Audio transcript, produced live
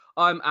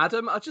I'm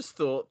Adam. I just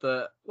thought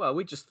that. Well,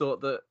 we just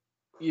thought that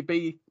you'd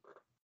be.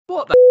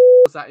 What the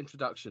was that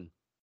introduction?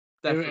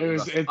 Definitely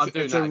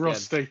It's a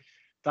rusty.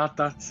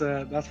 That's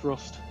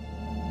rust.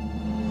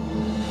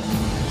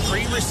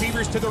 Three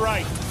receivers to the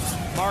right.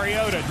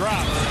 Mariota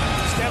drops,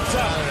 steps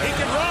up. He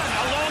can run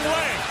a long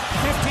way.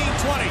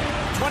 15-20,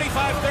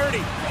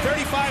 25-30,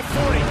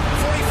 35-40,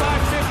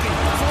 45-50,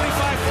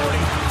 45-40,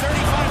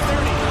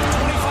 35-30,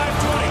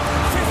 25-20,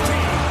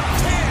 15,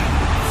 10,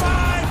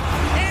 5,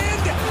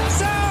 end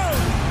zone.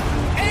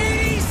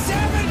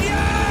 87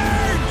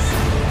 yards.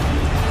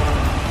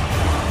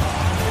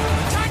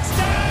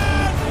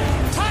 Touchdown,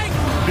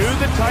 Titans. Do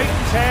the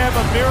Titans have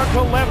a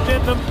miracle left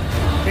in them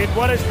in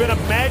what has been a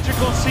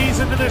magical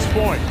season to this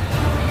point?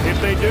 If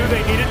they do,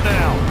 they need it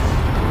now.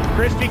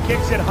 Christie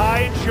kicks it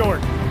high and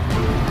short.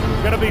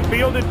 Going to be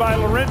fielded by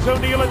Lorenzo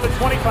Neal at the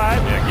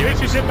 25.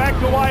 Pitches it back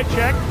to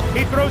Wycheck.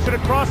 He throws it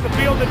across the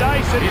field to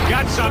Dyson. He's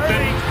got something.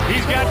 30,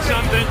 He's got 40,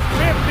 something.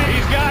 50,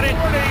 He's got it.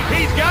 40,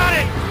 He's got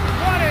it.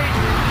 20,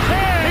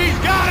 10. He's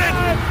got it.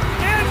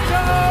 End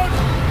zone.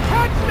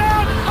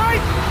 Touchdown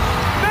Titans.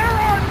 There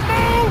are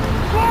no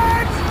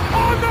flags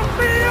on the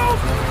field.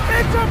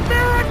 It's a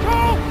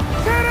miracle.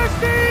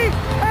 Tennessee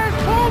has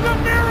pulled a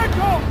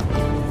miracle.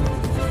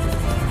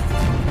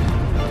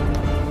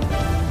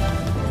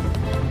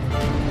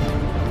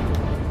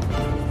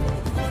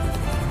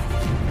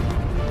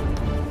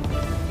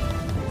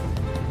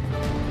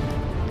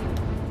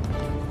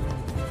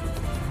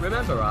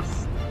 Remember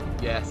us?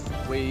 Yes,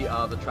 we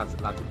are the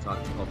Transatlantic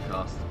Titans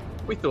podcast.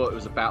 We thought it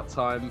was about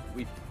time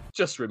we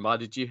just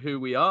reminded you who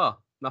we are.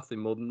 Nothing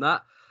more than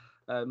that.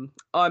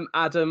 I'm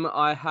Adam.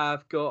 I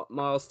have got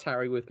Miles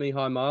Tarry with me.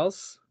 Hi,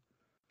 Miles.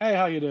 Hey,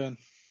 how you doing?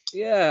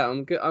 Yeah,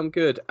 I'm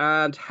good.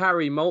 And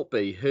Harry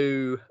Maltby,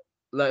 who,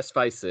 let's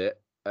face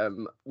it,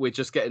 we're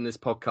just getting this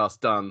podcast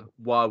done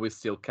while we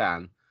still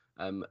can.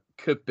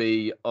 Could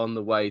be on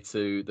the way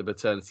to the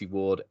maternity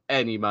ward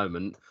any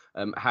moment.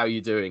 How are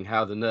you doing?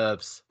 How are the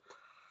nerves?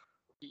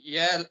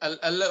 Yeah,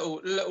 a little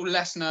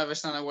less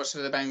nervous than I was for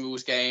the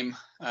Bengals game.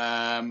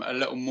 A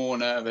little more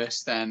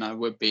nervous than I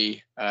would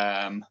be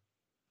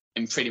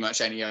in pretty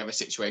much any other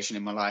situation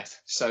in my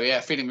life. So yeah,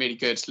 feeling really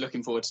good.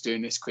 Looking forward to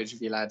doing this quiz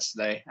with you lads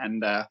today,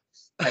 and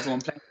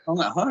everyone playing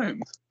along at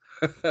home.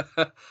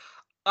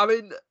 I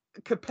mean,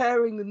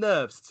 comparing the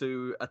nerves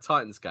to a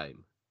Titans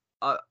game,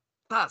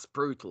 that's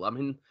brutal. I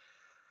mean,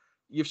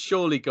 you've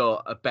surely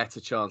got a better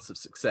chance of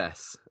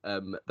success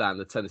than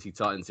the Tennessee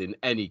Titans in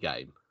any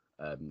game.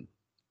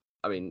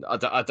 I mean, I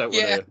don't want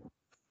to.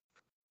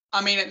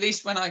 I mean, at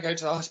least when I go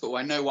to the hospital,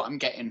 I know what I'm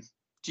getting.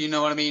 Do you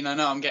know what I mean? I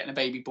know I'm getting a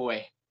baby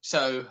boy.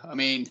 So, I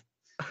mean,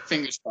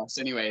 fingers crossed.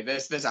 Anyway,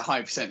 there's a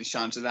high percentage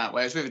chance of that.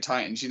 Whereas with the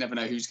Titans, you never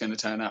know who's going to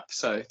turn up.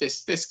 So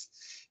it's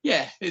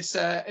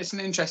an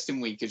interesting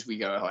week as we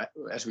go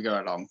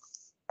along.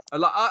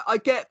 I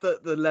get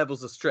that the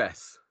levels of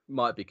stress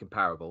might be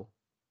comparable.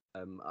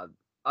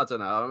 I don't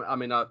know. I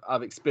mean,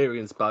 I've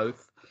experienced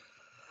both.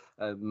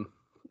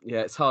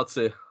 It's hard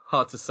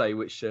to say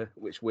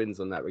which wins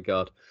on that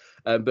regard.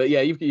 But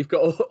yeah, you've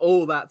got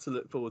all that to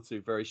look forward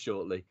to very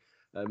shortly.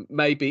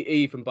 Maybe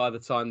even by the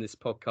time this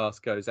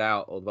podcast goes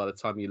out, or by the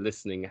time you're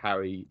listening,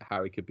 Harry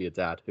could be a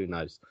dad. Who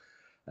knows?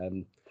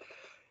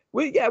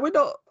 We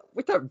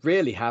don't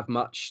really have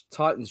much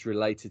Titans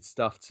related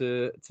stuff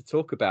to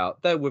talk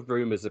about. There were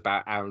rumors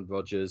about Aaron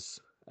Rodgers.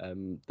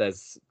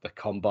 There's the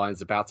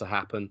combine's about to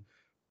happen,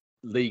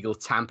 legal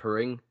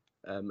tampering,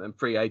 and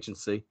free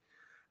agency.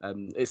 I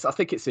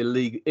think it's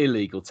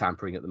illegal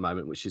tampering at the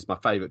moment, which is my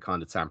favourite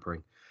kind of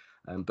tampering.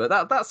 But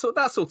that's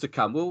all to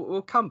come.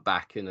 We'll come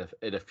back in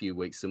a few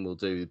weeks and we'll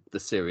do the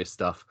serious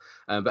stuff.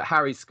 But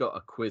Harry's got a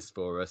quiz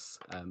for us,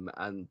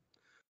 and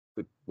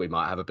we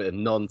might have a bit of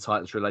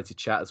non-Titans related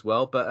chat as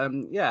well. But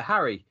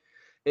Harry,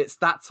 it's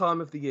that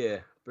time of the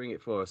year. Bring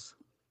it for us.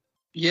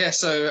 Yeah.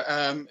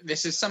 So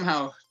this has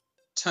somehow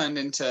turned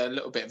into a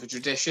little bit of a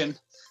tradition.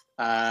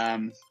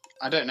 I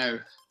don't know.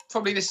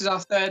 Probably this is our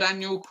third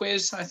annual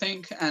quiz, I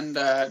think, and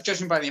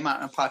judging by the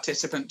amount of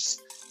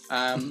participants,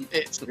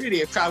 it's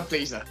really a crowd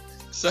pleaser.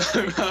 So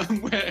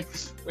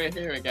we're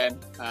here again.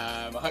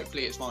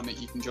 Hopefully, it's one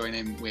that you can join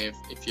in with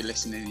if you're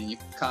listening in your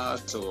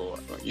cars or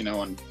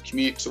on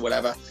commutes or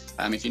whatever.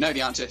 If you know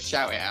the answer,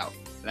 shout it out.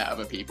 Let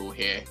other people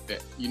hear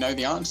that you know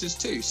the answers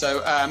too.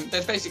 So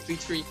there's basically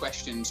 3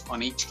 questions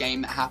on each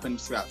game that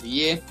happened throughout the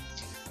year.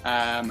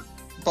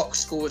 Box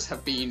scores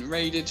have been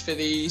raided for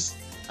these.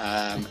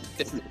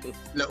 Different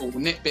little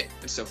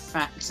nitbits of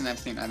facts and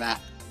everything like that.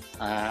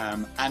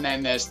 And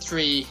then there's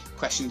 3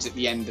 questions at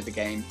the end of the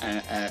game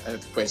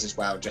of the quiz as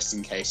well, just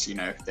in case,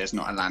 there's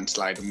not a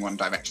landslide in one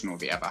direction or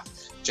the other,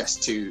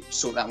 just to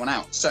sort that one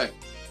out. So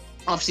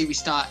obviously we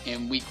start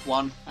in week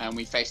 1 and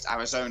we faced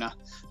Arizona,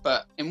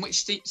 but in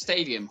which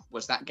stadium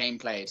was that game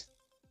played?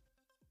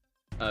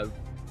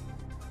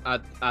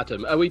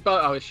 Adam, are we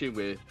both? I assume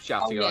we're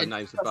shouting our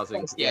names and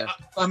buzzing. Yeah.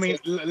 I mean,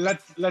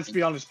 let's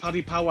be honest.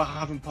 Paddy Power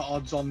haven't put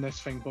odds on this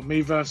thing, but me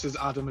versus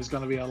Adam is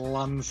going to be a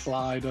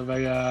landslide of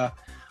a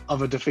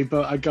defeat.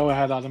 But go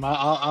ahead, Adam.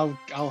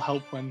 I'll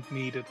help when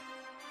needed.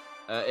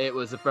 It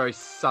was a very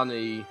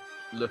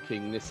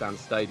sunny-looking Nissan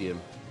Stadium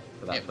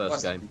for that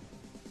first game.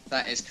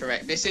 That is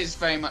correct. This is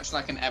very much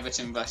like an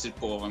Everton versus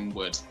Boreham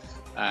Wood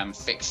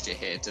fixture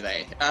here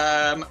today.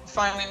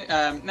 Finally,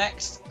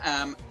 next,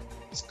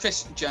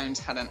 Chris Jones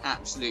had an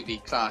absolutely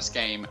class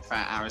game for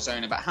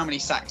Arizona, but how many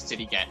sacks did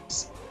he get?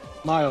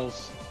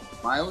 Miles.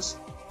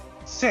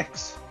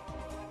 6.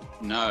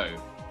 No.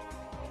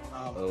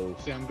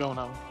 See, I'm going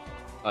on.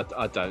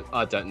 I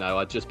don't know.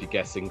 I'd just be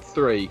guessing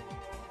 3.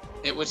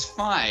 It was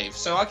 5.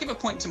 So I'll give a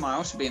point to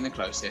Miles for being the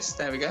closest.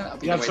 There we go. That'll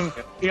be the way to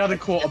go. He had a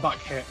quarterback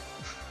hit.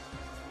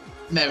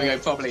 There we go,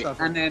 probably.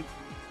 And then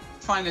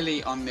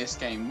finally on this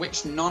game,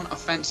 which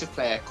non-offensive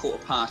player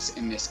caught a pass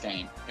in this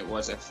game? It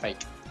was a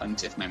fake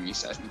punt, if memory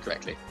serves me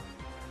correctly.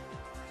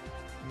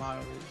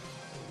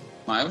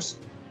 Miles?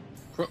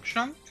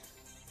 Cruikshank?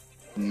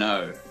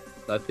 No.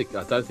 I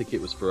don't think it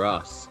was for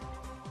us.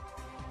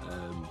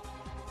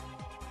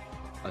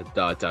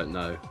 I don't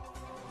know.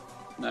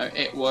 No,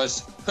 it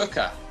was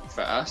Hooker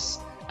for us,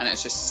 and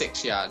it's just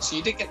 6 yards. So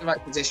you did get the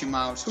right position,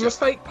 Miles. From a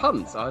fake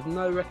punt? I have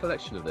no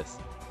recollection of this.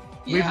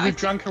 Yeah, We've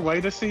drank away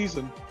the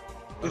season.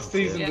 This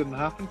season didn't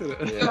happen, did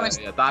it?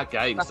 Yeah, that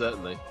game,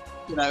 certainly.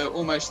 You know,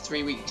 almost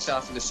 3 weeks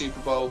after the Super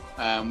Bowl,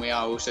 we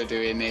are also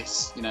doing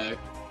this, you know,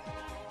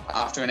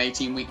 after an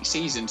 18-week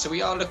season. So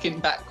we are looking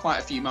back quite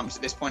a few months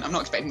at this point. I'm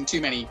not expecting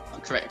too many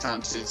correct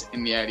answers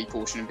in the early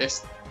portion of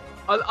this.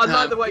 I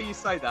like the way you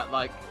say that,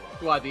 like,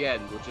 by the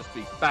end, we'll just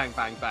be bang,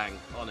 bang, bang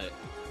on it.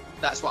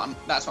 That's what I'm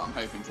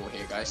hoping for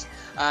here, guys.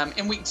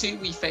 In week 2,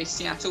 we faced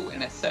Seattle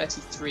in a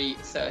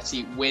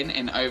 33-30 win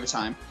in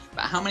overtime.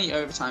 But how many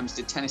overtimes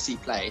did Tennessee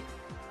play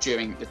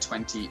during the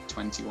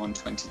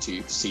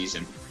 2021-22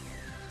 season?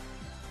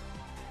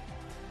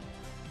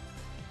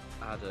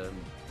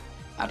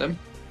 Adam?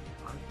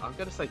 I'm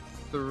going to say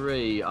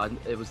 3.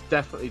 It was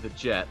definitely the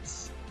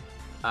Jets,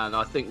 and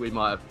I think we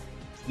might have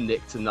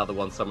nicked another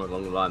one somewhere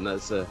along the line.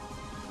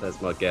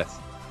 That's my guess.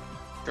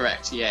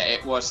 Correct. Yeah,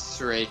 it was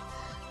 3,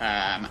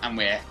 and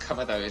we'll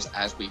cover those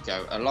as we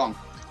go along.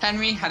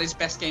 Henry had his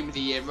best game of the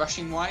year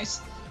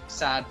rushing-wise.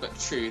 Sad but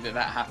true that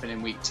happened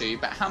in week 2.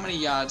 But how many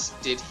yards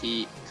did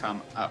he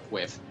come up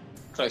with?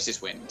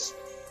 Closest wins.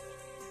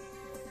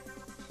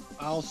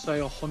 I'll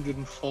say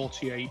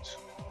 148.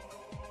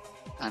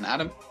 And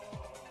Adam?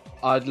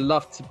 I'd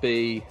love to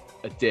be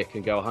a dick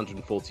and go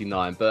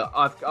 149, but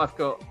I've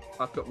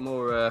got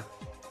more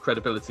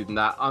credibility than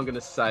that. I'm going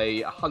to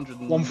say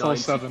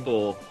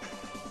 194.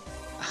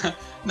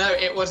 No,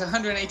 it was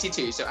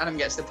 182, so Adam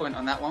gets the point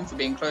on that one for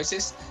being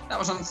closest. That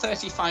was on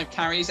 35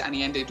 carries, and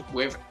he ended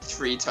with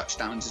 3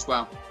 touchdowns as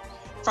well.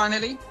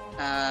 Finally,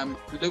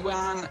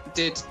 Luan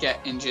did get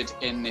injured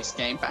in this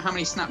game, but how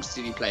many snaps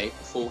did he play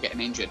before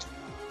getting injured?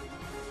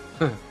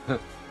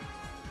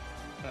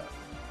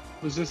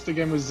 Was this the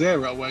game with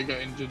 0 where he got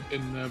injured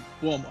in the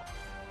warm-up?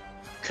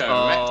 Correct.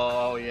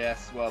 Oh,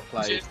 yes, well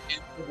played.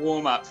 In the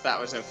warm-up, that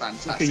was a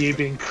fantastic... Look at you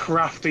being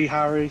crafty,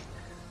 Harry.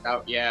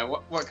 Oh, yeah,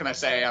 what can I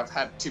say? I've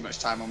had too much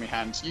time on my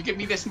hands. You give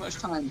me this much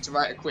time to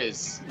write a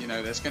quiz, you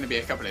know, there's going to be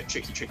a couple of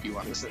tricky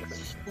ones.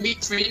 Week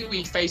 3,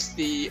 we faced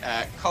the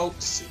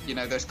Colts, you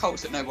know, those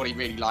Colts that nobody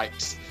really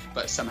likes,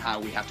 but somehow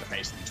we have to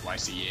face them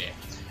twice a year.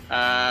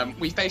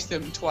 We faced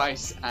them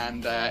twice,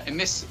 and in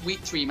this Week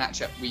 3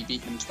 matchup, we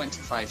beat them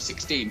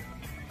 25-16.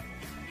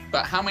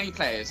 But how many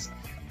players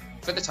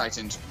for the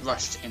Titans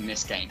rushed in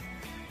this game?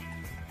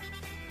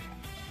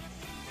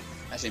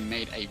 As in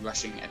made a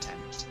rushing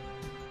attempt.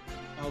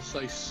 I'll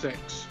say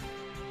 6.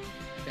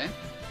 Okay.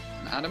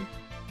 And Adam?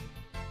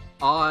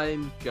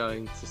 I'm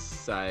going to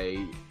say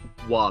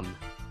 1.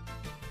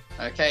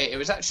 Okay, it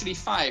was actually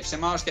 5, so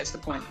Miles gets the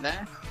point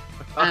there.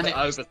 And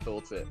I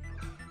overthought it.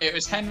 It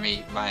was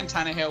Henry, Ryan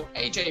Tannehill,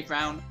 AJ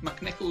Brown,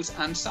 McNichols,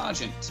 and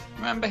Sargent.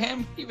 Remember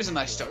him? He was a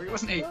nice story,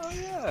 wasn't he? Oh,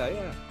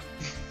 yeah.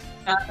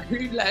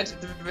 Who led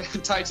the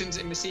Titans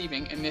in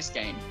receiving in this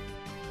game?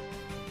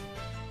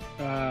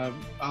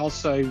 I'll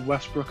say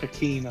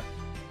Westbrook-Akina.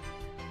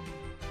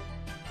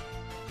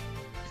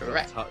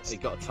 Correct. He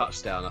got a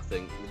touchdown, I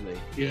think, didn't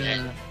he?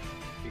 Yeah.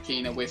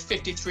 Akina with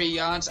 53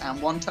 yards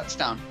and 1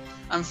 touchdown.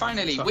 And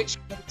finally, which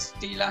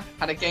Steeler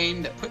had a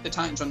game that put the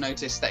Titans on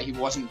notice that he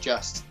wasn't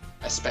just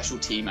a special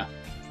teamer?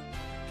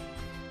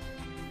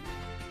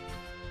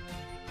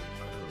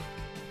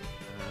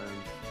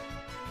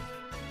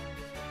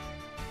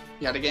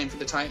 He had a game for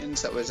the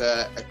Titans that was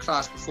a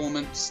class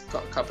performance.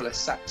 Got a couple of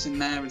sacks in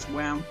there as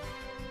well.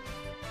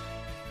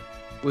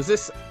 Was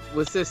this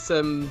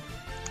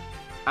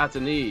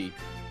Adonai?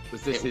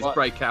 Was this his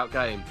breakout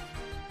game?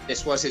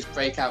 This was his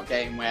breakout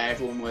game where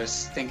everyone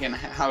was thinking,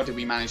 how did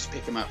we manage to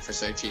pick him up for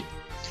so cheap?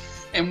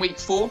 In week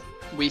 4,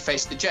 we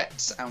faced the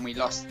Jets and we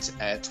lost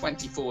a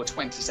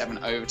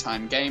 24-27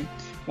 overtime game,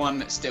 one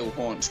that still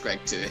haunts Greg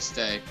to this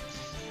day.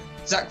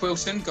 Zach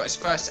Wilson got his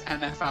first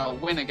NFL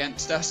win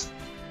against us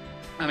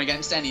and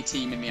against any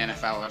team in the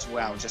NFL as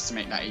well, just to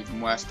make that even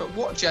worse. But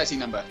what jersey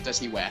number does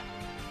he wear?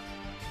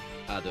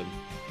 Adam.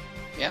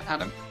 Yeah,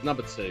 Adam?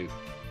 Number 2.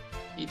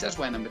 He does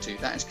wear number 2,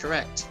 that is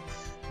correct.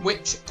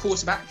 Which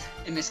quarterback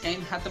in this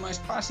game had the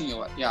most passing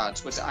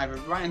yards? Was it either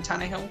Ryan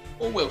Tannehill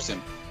or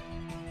Wilson?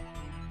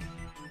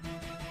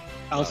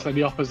 I'll say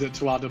the opposite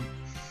to Adam.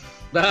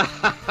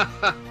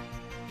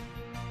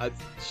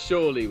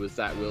 Surely was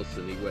Zach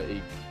Wilson. He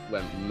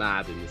went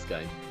mad in this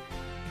game.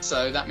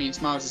 So that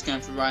means Miles is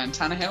going for Ryan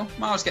Tannehill.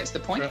 Miles gets the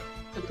point.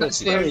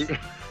 Great.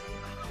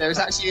 There was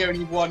actually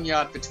only 1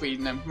 yard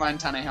between them. Ryan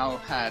Tannehill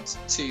had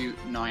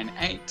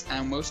 2.98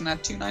 and Wilson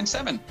had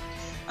 2.97.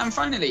 And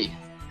finally,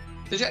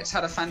 the Jets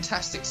had a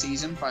fantastic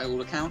season by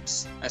all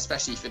accounts,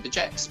 especially for the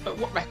Jets. But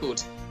what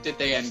record did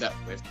they end up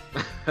with?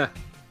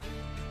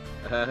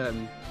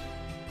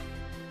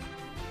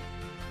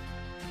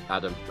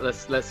 Adam,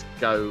 let's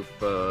go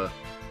for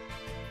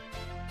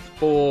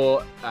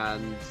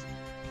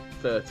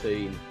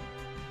 4-13.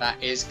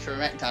 That is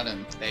correct,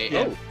 Adam.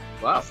 Oh,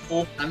 wow.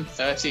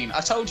 4-13.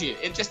 I told you,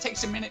 it just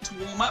takes a minute to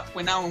warm up.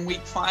 We're now in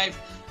week 5,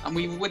 and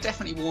we were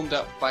definitely warmed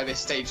up by this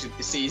stage of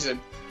the season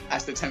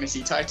as the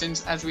Tennessee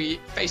Titans, as we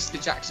faced the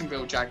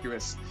Jacksonville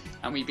Jaguars,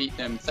 and we beat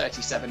them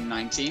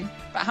 37-19.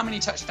 But how many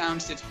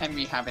touchdowns did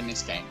Henry have in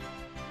this game?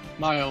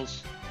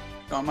 Miles.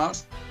 Go on,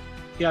 Miles.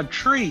 He had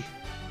 3.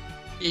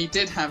 He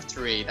did have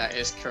 3. That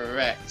is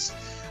correct.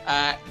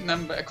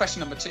 Question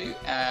number 2.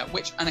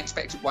 Which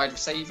unexpected wide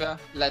receiver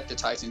led the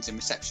Titans in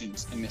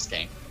receptions in this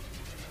game?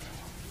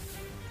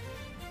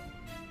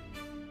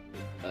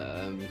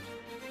 I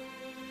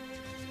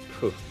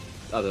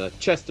don't know.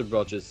 Chester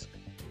Rogers.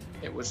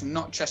 It was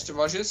not Chester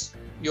Rogers.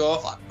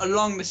 You're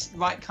along this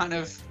right kind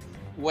of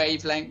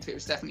wavelength. It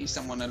was definitely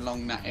someone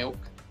along that ilk.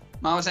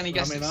 Miles, any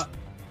guesses?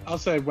 I'll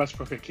say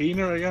Westbrook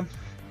Akina again.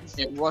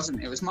 It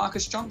wasn't. It was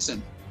Marcus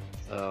Johnson.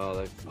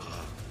 Oh,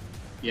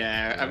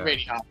 Yeah,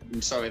 really hard.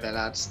 I'm sorry there,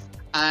 lads.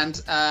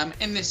 And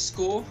in this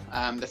score,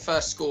 the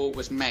first score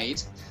was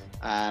made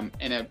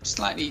in a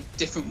slightly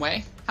different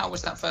way. How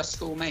was that first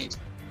score made?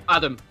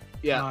 Adam.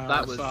 Yeah,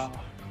 Miles, that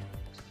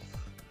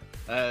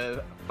was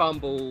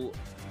fumble.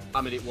 I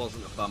mean, it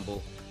wasn't a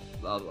fumble.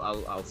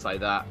 I'll say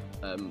that.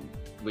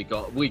 We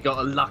got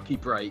a lucky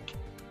break.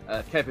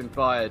 Kevin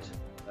Byard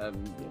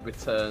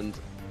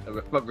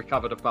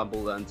recovered a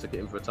fumble and took it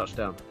in for a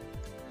touchdown.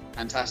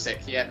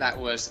 Fantastic. Yeah, that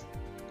was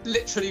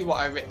literally what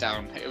I wrote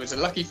down. It was a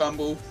lucky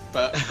fumble,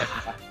 but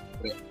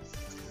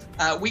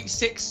week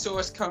 6 saw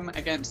us come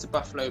against the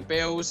Buffalo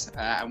Bills,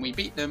 and we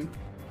beat them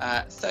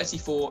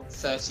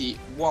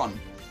 34-31.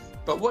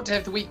 But what day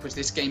of the week was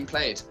this game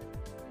played?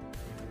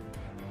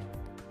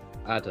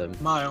 Adam.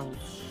 Miles.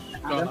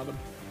 Go on, Adam.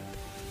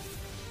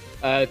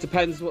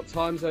 Depends what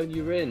time zone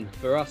you're in.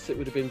 For us, it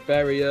would have been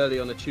very early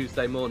on a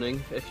Tuesday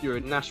morning. If you're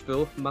in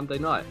Nashville, Monday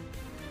night.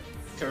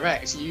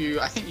 Correct.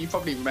 I think you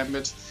probably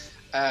remembered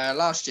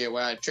last year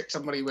where I tricked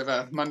somebody with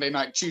a Monday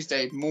night,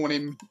 Tuesday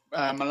morning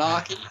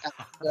malarkey.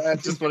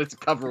 Just wanted to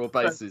cover all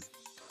bases.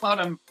 Well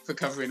done for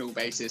covering all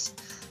bases.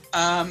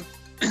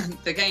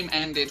 The game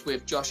ended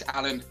with Josh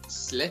Allen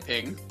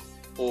slipping,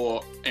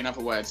 or in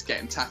other words,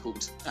 getting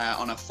tackled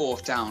on a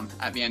 4th down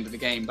at the end of the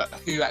game. But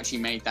who actually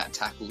made that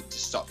tackle to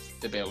stop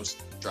the Bills'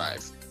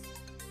 drive?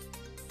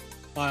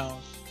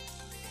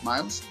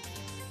 Miles?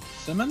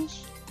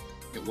 Simmons?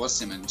 It was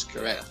Simmons,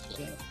 correct.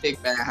 Yeah.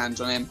 Big bare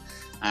hands on him,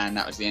 and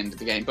that was the end of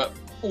the game. But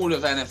all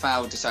of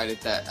NFL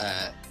decided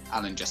that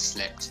Allen just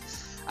slipped.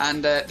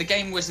 And the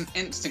game was an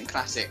instant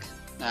classic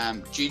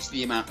due to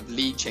the amount of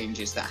lead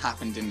changes that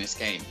happened in this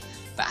game.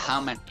 But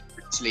how many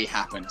actually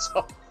happened?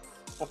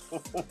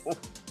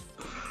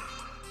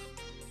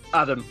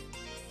 Adam.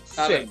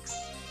 6.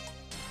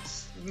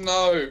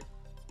 No.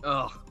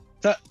 Oh.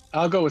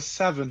 I'll go with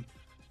 7.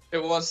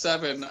 It was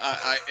 7.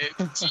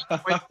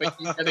 But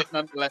you get it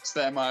nonetheless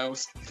there,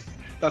 Miles.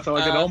 That's how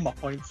I get all my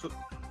points.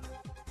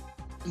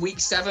 Week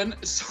 7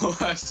 saw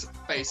us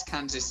face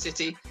Kansas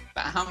City.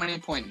 But how many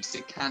points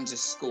did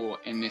Kansas score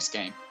in this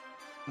game?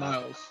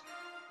 Miles.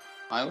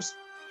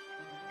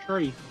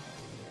 3.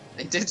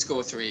 They did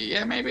score 3.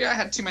 Yeah, maybe I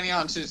had too many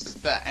answers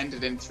that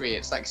ended in 3.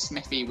 It's like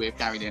Smithy with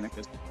Gary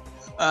Lineker.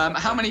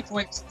 How many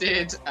points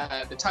did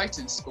the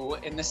Titans score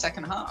in the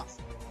second half?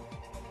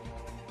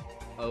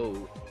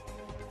 Oh.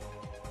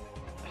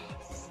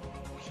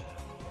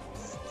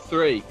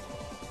 3.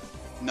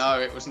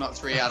 No, it was not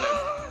 3, Adam.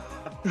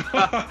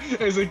 It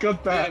was a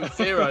good bet. Yeah, it was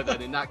 0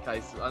 then in that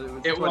case.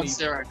 It was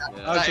 0.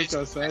 I was just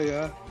going to say,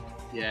 yeah.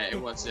 Yeah,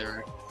 it was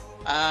 0.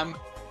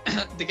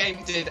 The game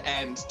did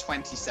end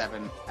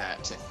 27-3,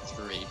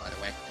 by the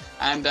way.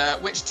 And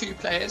which 2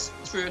 players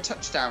threw a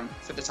touchdown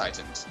for the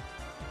Titans?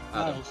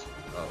 Adam.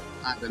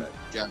 Adam,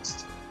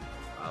 just.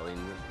 I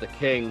mean, the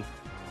King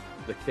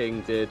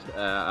did,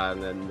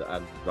 and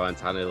Ryan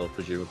Tannehill,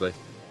 presumably.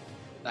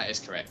 That is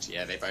correct.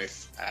 Yeah, they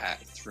both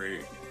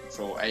threw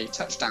for a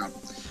touchdown.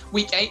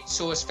 Week 8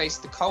 saw us face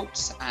the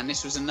Colts, and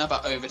this was another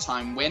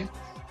overtime win.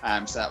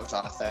 So that was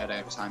our 3rd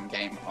overtime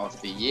game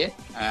of the year.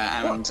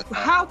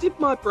 How did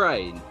my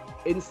brain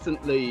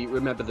instantly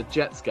remember the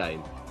Jets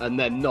game and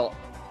then not,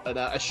 and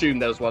assume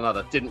there was one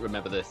other? Didn't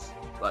remember this.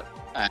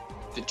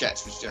 The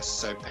Jets was just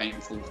so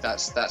painful.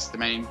 That's the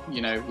main.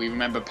 We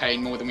remember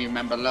pain more than we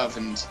remember love,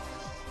 and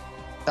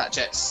That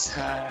Jets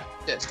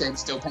game's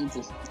still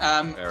painful.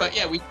 But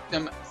yeah, we beat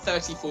them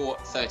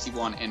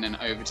 34-31 in an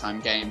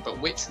overtime game. But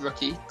which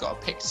rookie got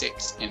a pick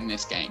six in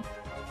this game?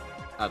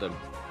 Adam.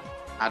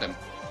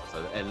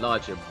 So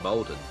Elijah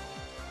Molden.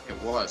 It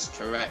was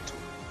correct.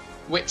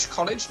 Which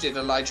college did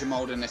Elijah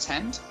Molden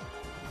attend?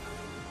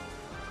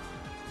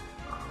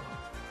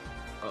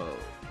 Oh.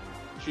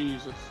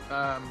 Jesus.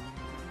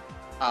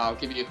 I'll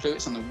give you a clue.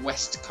 It's on the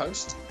West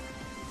Coast.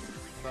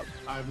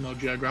 I have no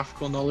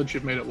geographical knowledge.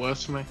 You've made it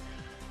worse for me.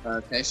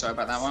 Okay, sorry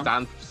about that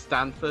one.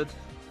 Stanford?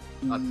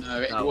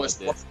 No, it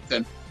was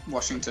idea.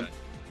 Washington. Okay.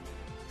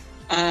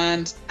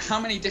 And how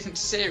many different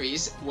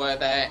series were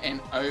there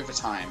in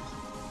overtime?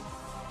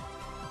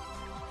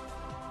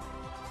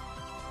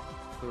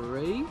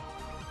 3?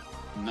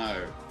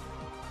 No.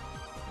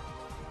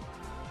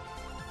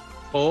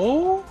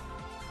 Oh?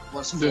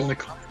 What's I'm doing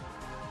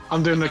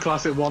the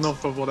classic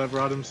one-off of whatever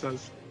Adam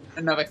says.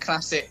 Another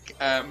classic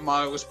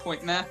Miles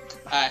point there.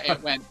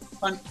 It went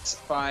punt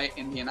by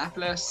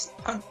Indianapolis,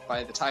 punt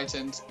by the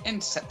Titans,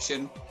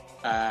 interception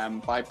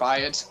by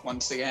Bayard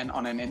once again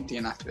on an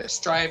Indianapolis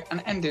drive,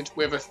 and ended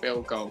with a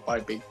field goal by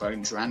Big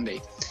Bones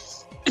Randy.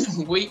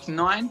 Week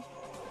 9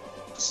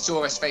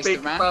 saw us face the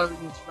Rams. Big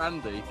Bones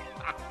Randy.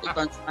 Big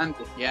Bones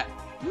Randy, yeah.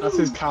 That's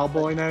his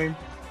cowboy name.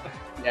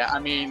 Yeah, I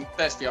mean,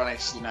 let's be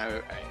honest. You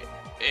know,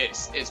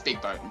 it's Big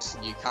Bones.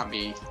 You can't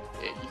be,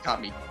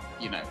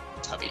 you know,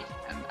 tubby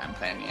and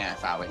play in the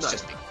NFL. It's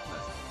just big.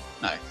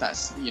 No,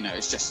 that's, you know,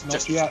 it's just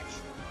Not yet.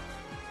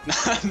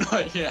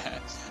 Not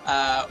yet.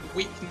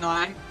 Week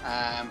 9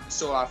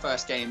 saw our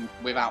first game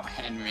without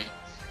Henry,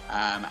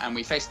 and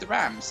we faced the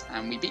Rams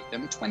and we beat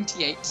them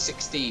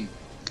 28-16.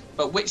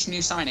 But which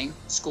new signing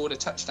scored a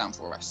touchdown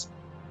for us?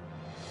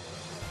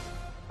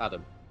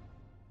 Adam.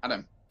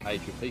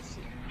 Adrian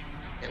Peterson.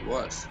 It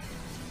was.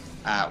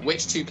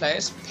 Which two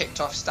players picked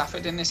off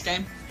Stafford in this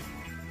game?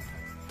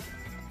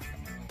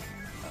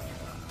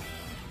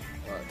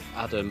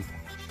 Adam.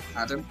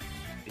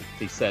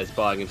 He says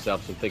buying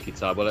himself some thinking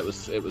time. Well, it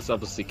was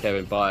obviously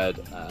Kevin Byard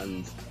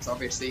and It's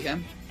obviously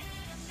him.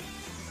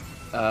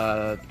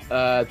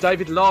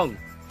 David Long.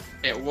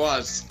 It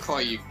was. Coy,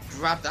 you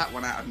grabbed that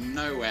one out of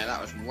nowhere.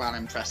 That was well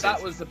impressive.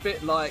 That was a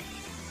bit like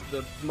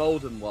the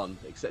Molden one,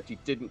 except you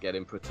didn't get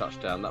him for a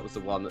touchdown. That was the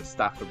one that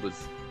Stafford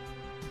was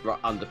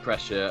under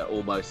pressure,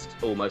 almost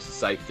a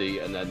safety,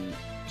 and then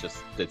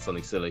just did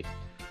something silly.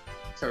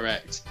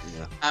 Correct.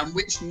 Yeah. And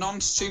which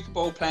non-Super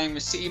Bowl playing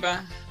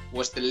receiver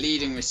was the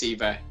leading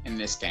receiver in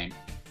this game?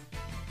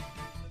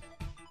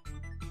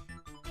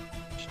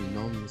 Which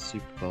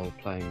non-Super Bowl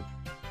playing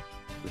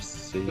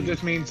receiver? But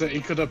this means that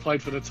he could have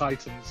played for the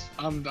Titans.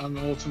 I'm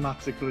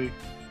automatically...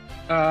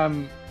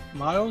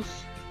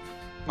 Miles?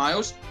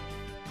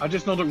 I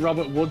just know that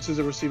Robert Woods is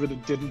a receiver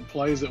that didn't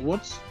play. Is it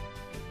Woods?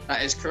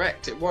 That is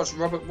correct. It was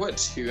Robert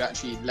Woods who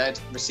actually led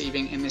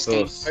receiving in this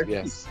game.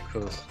 Yes, of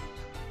course.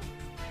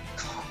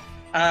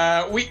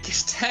 Week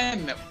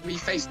 10, we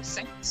faced the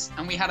Saints,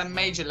 and we had a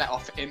major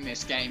let-off in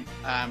this game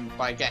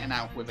by getting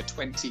out with a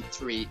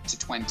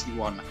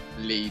 23-21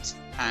 lead,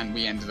 and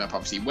we ended up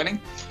obviously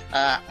winning.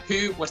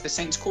 Who was the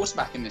Saints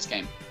quarterback in this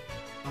game?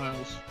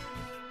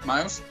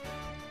 Miles?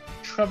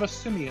 Trevor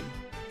Siemian.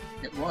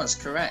 It was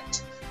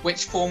correct.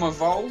 Which former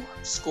Vol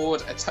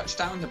scored a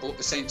touchdown that brought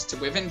the Saints to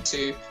within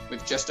 2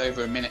 with just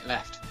over a minute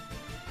left?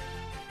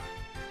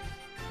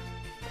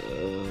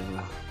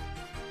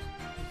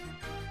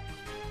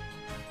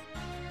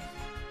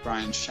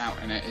 Brian's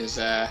shouting at his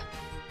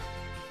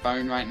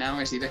phone right now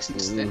as he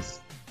listens to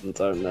this. I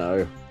don't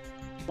know.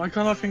 Why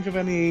can't I think of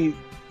any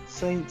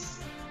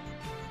Saints?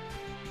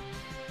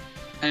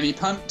 Any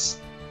punts?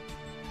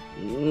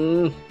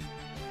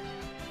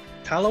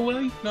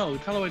 Callaway? No,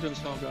 Callaway doesn't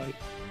sound right.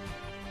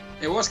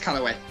 It was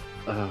Callaway.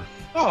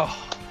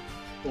 Oh.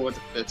 Scored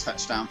the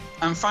touchdown.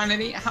 And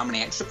finally, how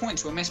many extra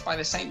points were missed by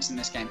the Saints in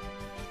this game?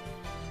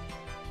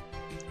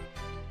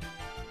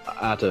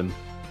 Adam.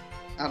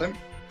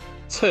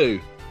 2.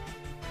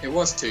 It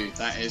was 2.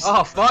 That is.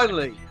 Oh,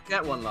 finally!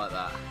 Get one like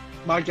that.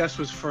 My guess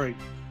was 3.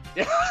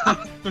 Yeah.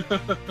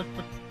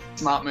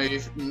 Smart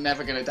move.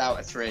 Never going to doubt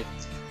a 3.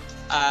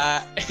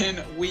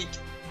 In week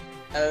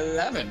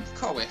 11,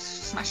 we're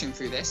smashing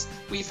through this.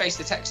 We faced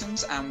the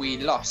Texans and we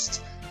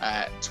lost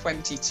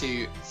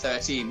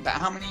 22-13. But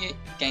how many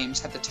games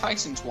had the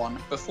Titans won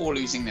before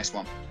losing this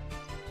one?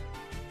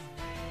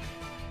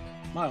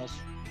 Miles?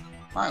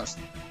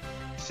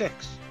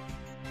 6.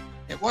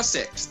 It was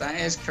 6. That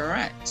is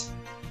correct.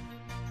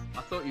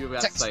 I thought you were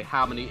about to say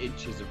how many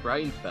inches of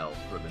rain fell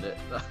for a minute.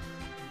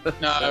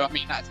 No, I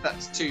mean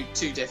that's too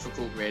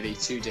difficult, really.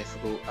 Too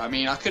difficult. I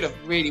mean, I could have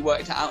really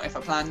worked it out if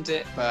I planned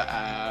it, but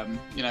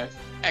you know,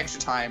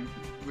 extra time.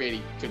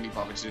 Really couldn't be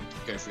bothered to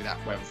go through that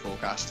weather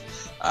forecast.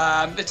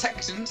 The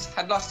Texans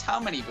had lost how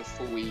many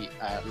before we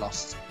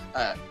lost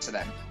to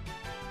them?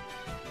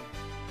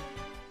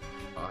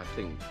 I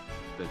think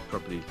there's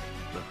probably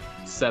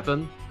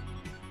 7.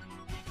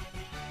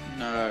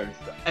 No.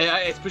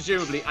 It's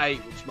presumably 8,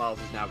 which Miles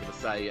is now going to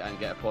say and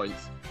get a point.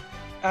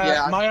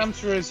 My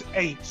answer is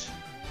 8.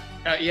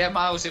 Yeah,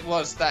 Miles, it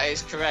was. That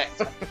is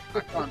correct. I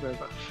can't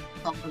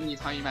believe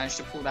how you managed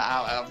to pull that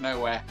out of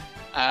nowhere.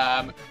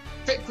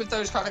 Pick with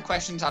those kind of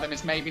questions, Adam,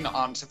 is maybe not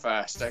answer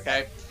first,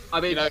 okay?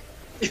 I mean, I'm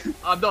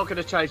not going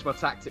to change my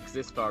tactics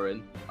this far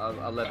in.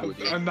 I'll level with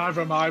you. And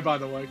neither am I, by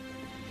the way.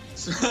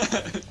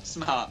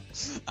 Smart.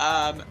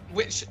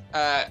 Which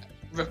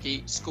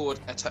rookie scored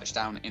a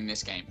touchdown in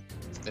this game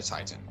for the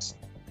Titans?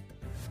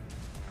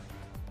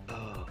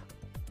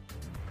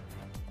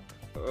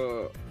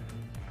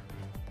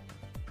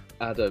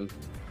 Adam.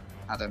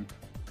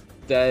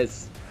 Des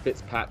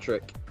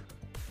Fitzpatrick.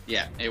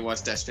 Yeah, it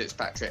was Des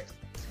Fitzpatrick.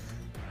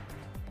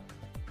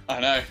 I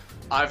know.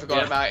 I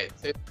forgot about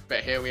it,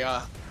 but here we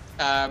are.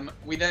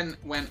 We then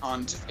went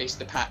on to face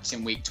the Pats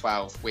in Week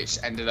 12, which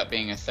ended up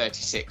being a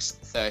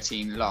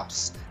 36-13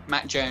 loss.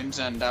 Mac Jones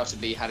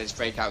undoubtedly had his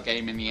breakout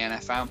game in the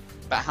NFL,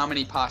 but how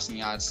many passing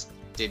yards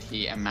did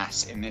he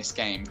amass in this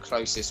game?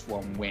 Closest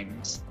one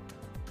wins.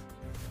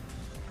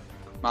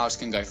 Miles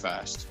can go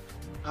first.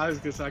 I was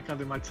going to say, I can't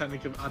do my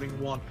technique of adding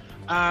one.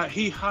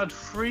 He had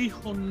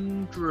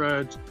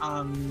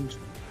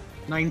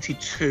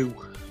 392.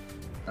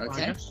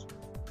 Okay.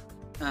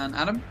 And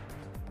Adam?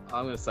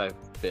 I'm going to say a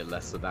bit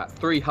less than that.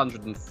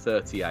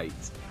 338.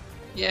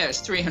 Yeah, it's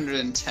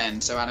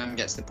 310, so Adam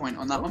gets the point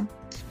on that one.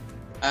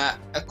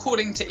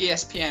 According to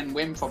ESPN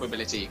win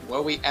probability,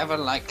 were we ever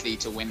likely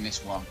to win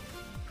this one?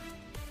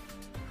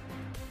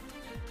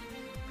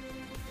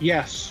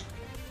 Yes.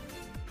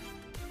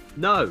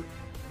 No.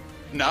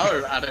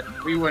 No, Adam,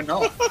 we were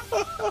not.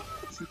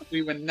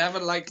 We were never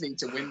likely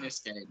to win this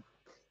game.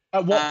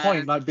 At what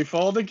point? Like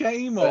before the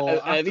game or at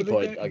after any the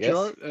point, game? I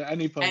guess. At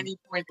any point. Any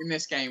point in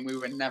this game, we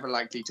were never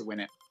likely to win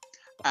it.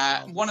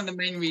 One of the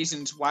main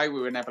reasons why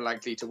we were never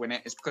likely to win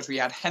it is because we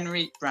had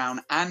Henry,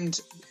 Brown, and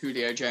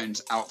Julio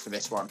Jones out for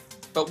this one.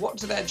 But what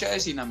do their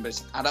jersey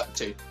numbers add up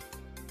to?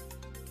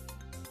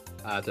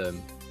 Adam.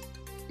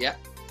 Yeah.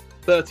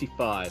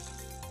 35.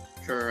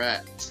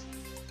 Correct.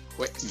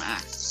 Quick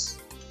maths.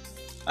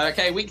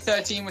 Okay, week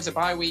 13 was a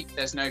bye week.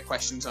 There's no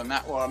questions on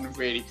that one.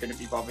 Really couldn't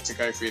be bothered to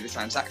go through the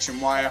transaction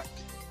wire.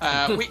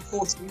 Week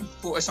 14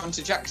 brought us on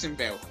to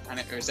Jacksonville, and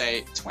it was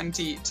a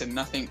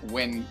 20-0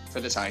 win for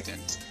the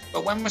Titans.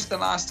 But when was the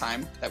last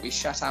time that we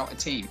shut out a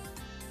team?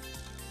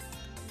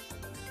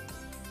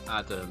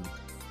 Adam.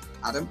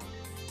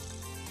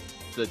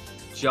 The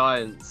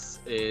Giants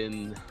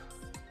in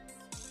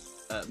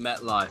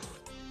MetLife,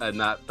 and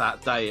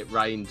that day it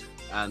rained,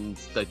 and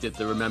they did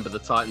the Remember the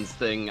Titans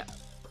thing.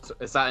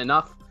 Is that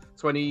enough?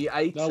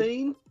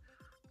 2018? Nope.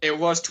 It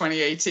was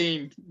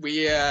 2018.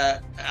 You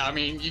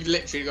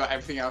literally got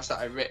everything else that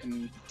I've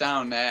written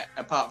down there,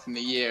 apart from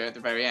the year at the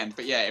very end.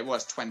 But yeah, it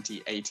was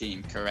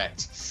 2018,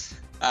 correct.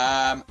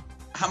 How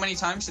many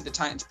times did the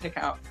Titans pick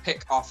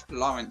off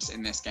Lawrence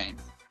in this game?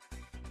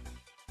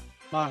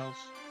 Miles.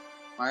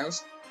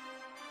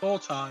 4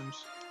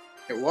 times.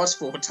 It was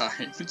 4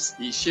 times.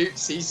 He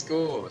shoots, he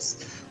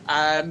scores.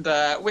 And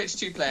which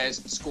 2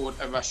 players scored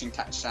a rushing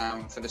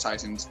touchdown for the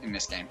Titans in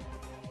this game?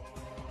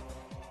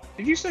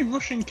 Did you say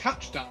rushing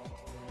touchdown?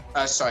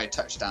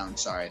 Touchdown,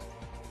 sorry.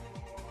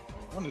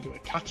 I want to do a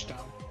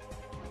touchdown.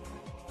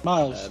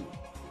 Miles.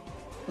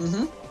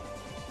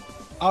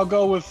 I'll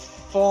go with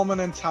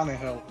Foreman and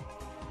Tannehill.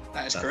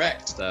 That's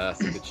correct.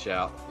 That's a good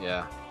shout,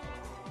 yeah.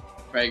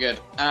 Very good.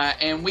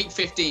 In week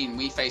 15,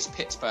 we faced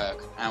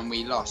Pittsburgh, and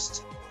we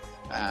lost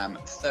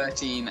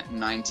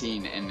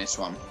 13-19 in this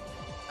one.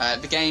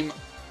 The game,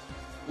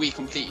 we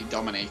completely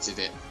dominated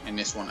it in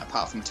this one,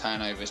 apart from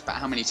turnovers. But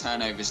how many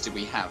turnovers did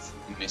we have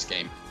in this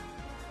game?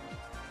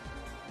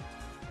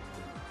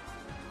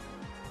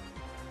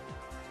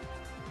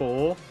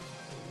 4.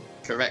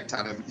 Correct,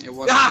 Adam. It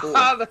was 4.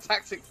 The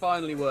tactic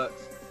finally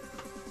works.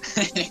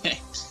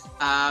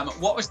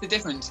 What was the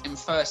difference in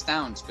first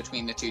downs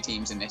between the 2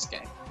 teams in this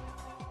game?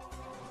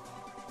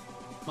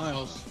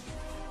 Miles.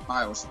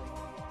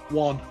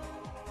 1.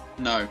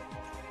 No.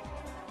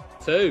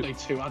 2. Say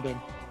 2, Adam.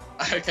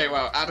 Okay,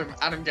 well,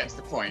 Adam gets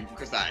the point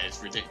because that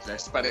is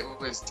ridiculous, but it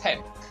was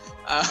 10.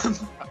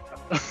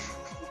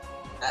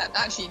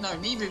 Actually, no,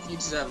 neither of you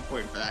deserve a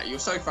point for that. You're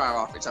so far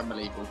off, it's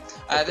unbelievable.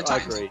 The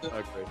Titans, I agree.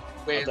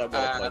 With, I don't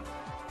want to play.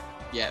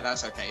 Yeah,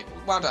 that's okay.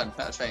 Well done.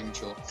 That was very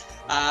mature.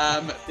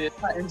 The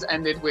Titans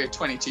ended with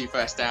 22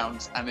 first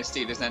downs, and the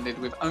Steelers ended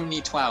with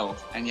only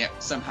 12, and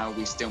yet somehow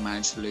we still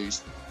managed to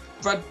lose.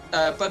 Bud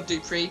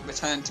Dupree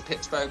returned to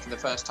Pittsburgh for the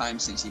first time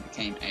since he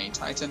became a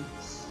Titan.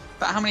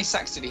 But how many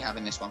sacks did he have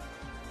in this one?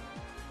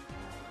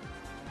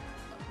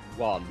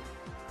 1.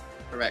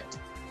 Correct.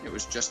 It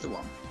was just the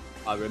 1.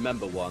 I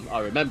remember 1. I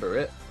remember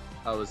it.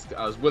 I was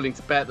willing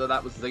to bet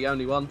that was the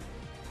only one.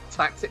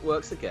 Tactic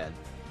works again.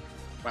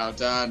 Well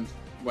done.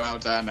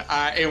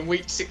 In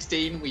week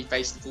 16, we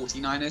faced the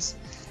 49ers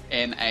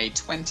in a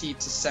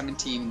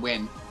 20-17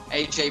 win.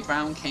 AJ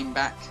Brown came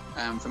back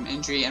from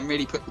injury and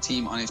really put the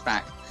team on his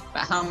back.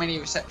 But how many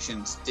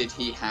receptions did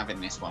he have in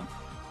this one?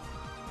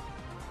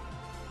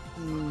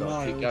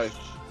 Miles.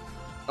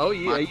 Oh,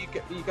 yeah, you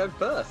go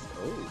first.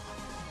 Oh.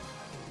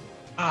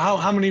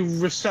 How many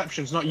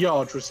receptions? Not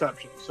yards,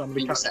 receptions. So how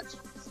many catches?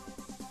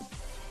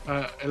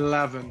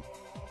 11.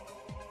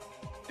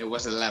 It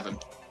was 11.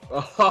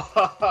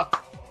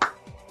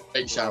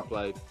 Great shout.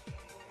 Played.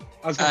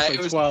 I was going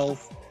to say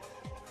 12.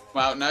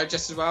 Well, no,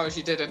 just as well as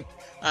you didn't.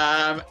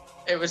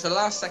 It was the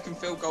last second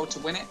field goal to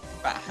win it,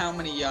 but how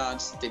many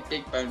yards did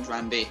Big Bones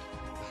Randy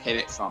hit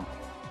it from?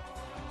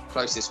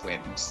 Closest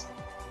wins.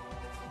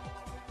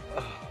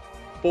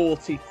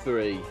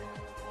 43.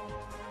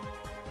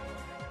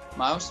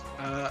 Miles?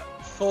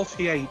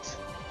 48.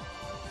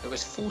 It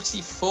was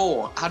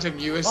 44. Adam,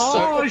 you were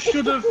I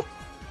should have.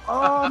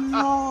 Oh,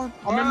 no.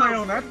 I'm in my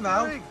own head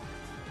now.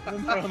 I'm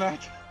in my own head.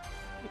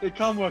 It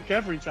can't work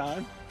every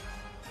time.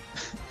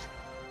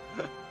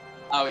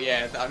 Oh,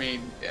 yeah. I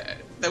mean,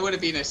 there would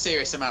have been a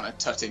serious amount of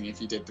tutting if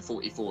you did the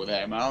 44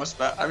 there, Miles.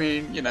 But, I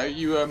mean,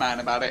 you were a man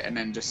about it and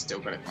then just still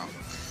got it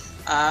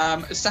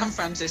wrong. San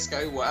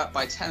Francisco were up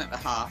by 10 at the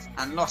half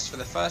and lost for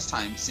the first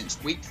time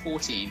since week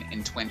 14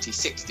 in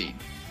 2016.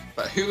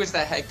 But who was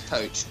their head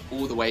coach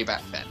all the way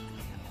back then?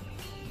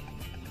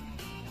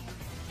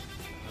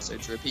 So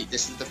to repeat,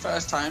 this was the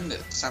first time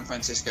that San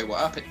Francisco were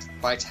up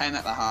by 10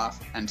 at the half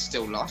and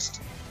still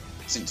lost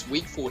since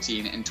week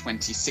 14 in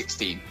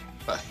 2016.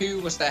 But who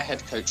was their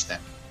head coach then?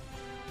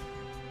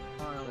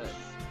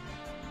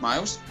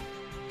 Miles?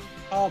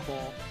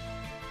 Harbaugh.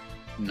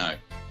 No.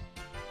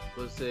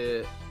 Was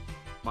it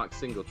Mike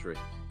Singletary?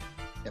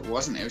 It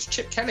wasn't. It was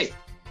Chip Kelly.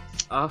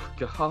 Oh,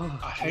 God.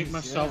 I hate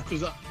myself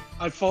because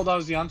I thought that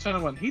was the answer and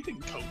I went, he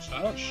didn't coach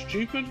that. That's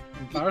stupid.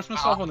 Embarrassed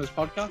myself on this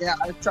podcast. Yeah,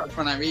 I shocked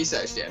when I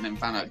researched it and then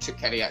found out Chip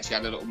Kelly actually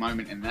had a little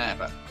moment in there,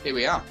 but here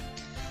we are.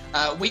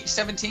 Week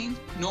 17,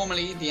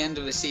 normally the end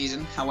of the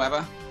season,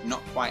 however,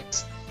 not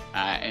quite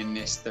in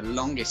the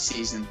longest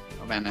season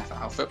of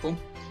NFL football.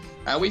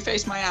 We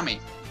faced Miami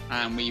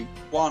and we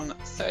won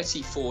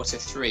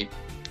 34-3.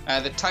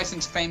 The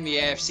Titans claimed the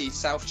AFC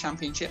South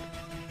Championship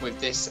with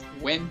this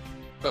win,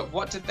 but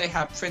what did they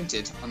have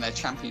printed on their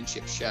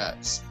championship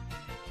shirts?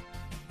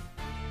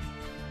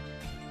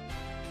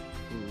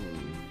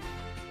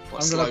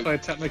 I'm going to play a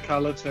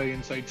technicality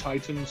and say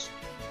Titans.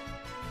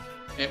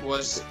 It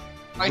was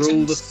Titans.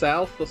 Rule the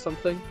South or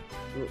something?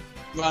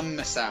 Run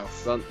the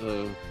South.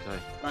 Okay.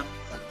 Run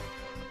the South.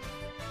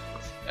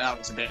 That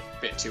was a bit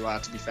too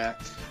hard, to be fair.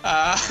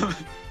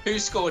 Who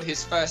scored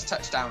his first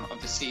touchdown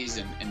of the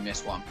season in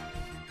this one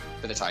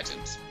for the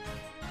Titans?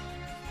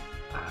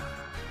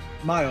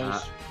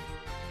 Miles.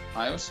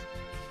 Miles?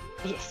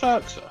 Was it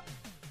Ferkser?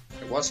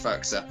 It was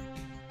Ferkser.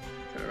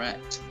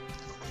 Correct.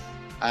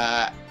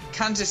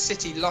 Kansas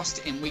City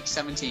lost in week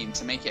 17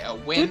 to make it a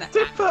win.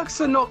 Did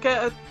Ferkser not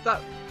get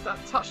that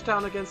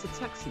touchdown against the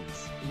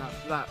Texans in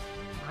that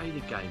Raider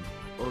game?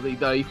 Or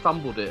he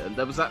fumbled it and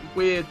there was that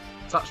weird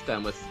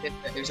touchdown with... It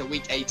was a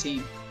week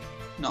 18.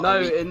 In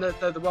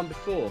the one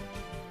before.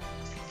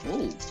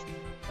 Ooh,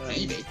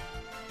 maybe.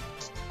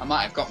 I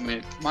might have got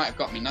me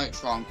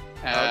notes wrong.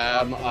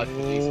 I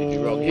could easily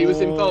be wrong. He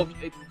was involved.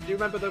 Do you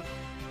remember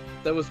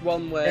there was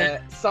one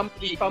where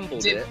somebody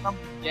fumbled it?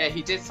 Yeah,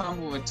 he did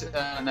fumble a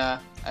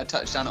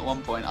touchdown at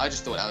one point. I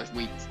just thought that was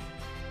week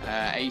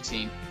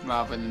 18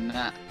 rather than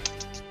that.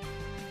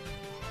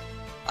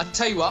 I'll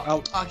tell you what,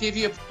 I'll give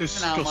you a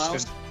point now,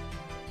 Miles.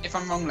 If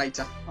I'm wrong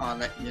later, I'll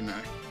let you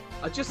know.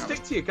 Just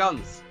stick to your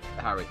guns,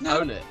 Harry.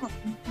 No, Own it.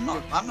 I'm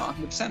not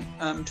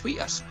 100%.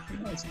 Tweet us.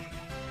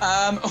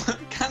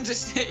 Kansas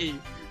City.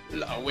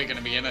 Oh, we're going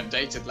to be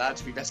inundated,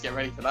 lads. We best get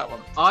ready for that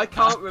one. I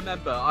can't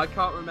remember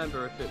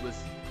if it was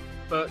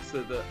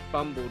Ferkser that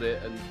fumbled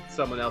it and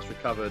someone else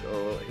recovered,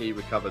 or he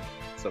recovered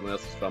someone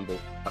else's fumble.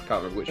 I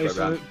can't remember which way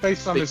around.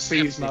 Based on the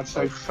season, I'd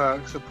say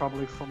Ferkser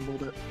probably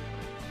fumbled it.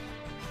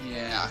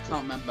 Yeah, I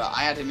can't remember.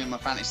 I had him in my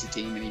fantasy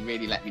team and he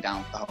really let me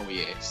down for the whole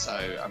year.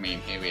 So, I mean,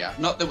 here we are.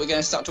 Not that we're going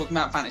to start talking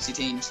about fantasy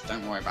teams.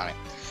 Don't worry about it.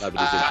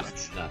 Nobody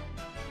did. No.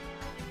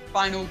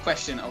 Final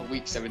question of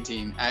week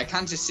 17.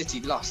 Kansas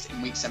City lost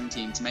in week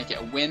 17 to make it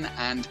a win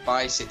and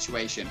bye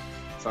situation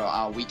for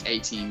our week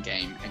 18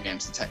 game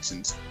against the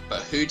Texans.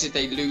 But who did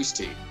they lose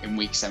to in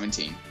week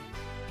 17?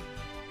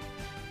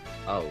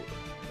 Oh,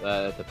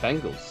 the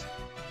Bengals.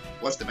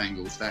 Was the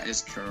Bengals. That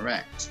is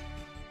correct.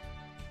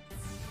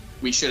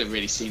 We should have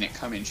really seen it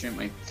coming, shouldn't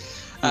we?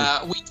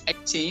 Week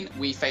 18,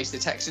 we faced the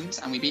Texans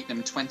and we beat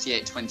them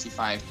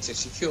 28-25 to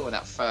secure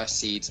that first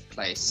seed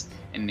place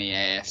in the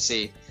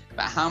AFC.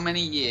 But how many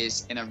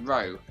years in a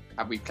row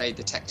have we played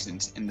the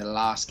Texans in the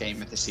last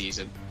game of the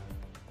season?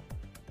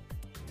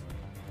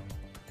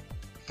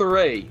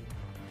 3.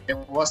 It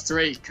was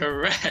 3,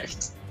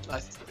 correct.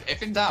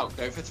 If in doubt,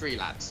 go for 3,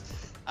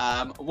 lads.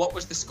 What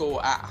was the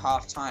score at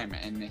half-time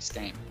in this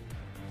game?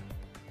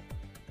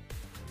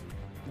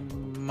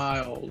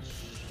 Miles.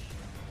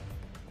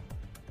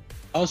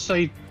 I'll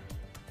say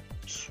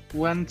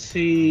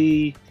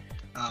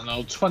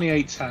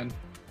 28-10.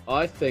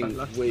 I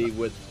think we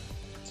were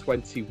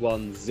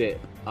 21-zip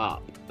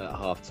up at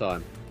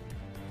half-time.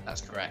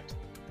 That's correct.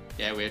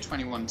 Yeah, we were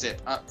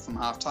 21-zip up from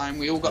half-time.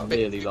 We all got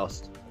nearly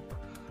lost.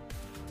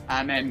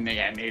 And then,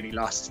 nearly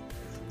lost.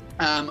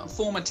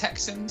 Former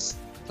Texans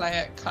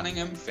player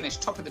Cunningham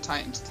finished top of the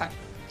Titans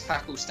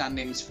tackle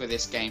standings for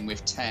this game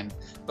with 10.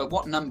 But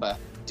what number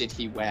did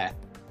he wear?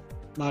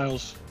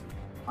 Miles.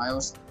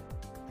 Miles?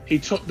 He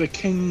took the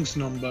King's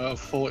number of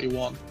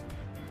 41.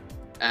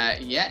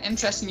 Yeah,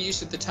 interesting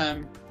use of the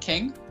term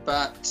king,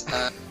 but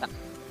that's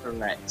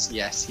correct.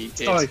 Yes, he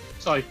did.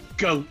 Sorry,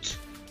 goat.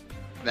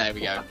 There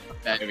we go.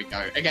 There we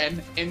go.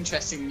 Again,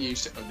 interesting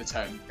use of the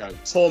term goat.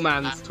 Poor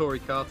man's Tory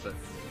Carter.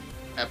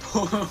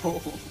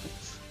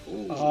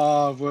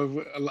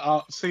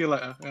 I'll see you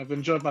later. I've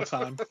enjoyed my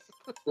time.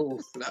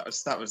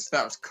 That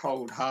was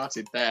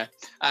cold-hearted there.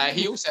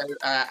 He also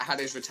had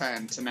his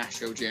return to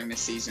Nashville during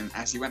this season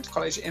as he went to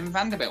college in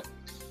Vanderbilt.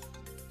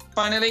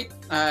 Finally,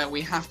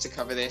 we have to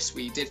cover this.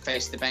 We did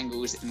face the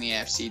Bengals in the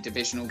AFC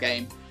divisional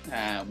game.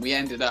 We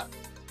ended up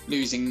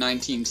losing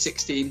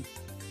 19-16.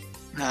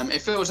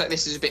 It feels like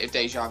this is a bit of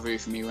deja vu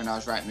for me when I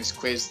was writing this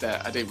quiz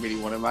that I didn't really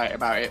want to write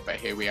about it, but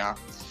here we are.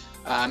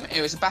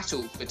 It was a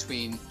battle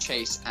between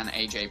Chase and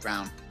AJ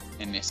Brown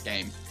in this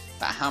game.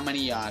 But how many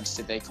yards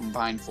did they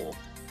combine for,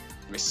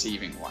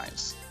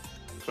 receiving-wise?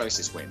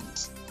 Closest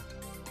wins.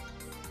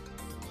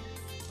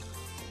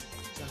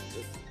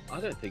 I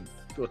don't think.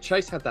 Well,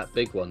 Chase had that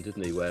big one,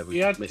 didn't he? Where he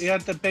had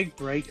the big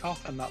break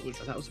off, and that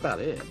was about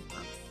it.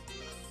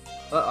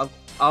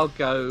 I'll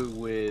go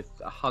with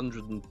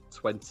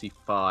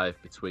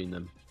 125 between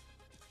them.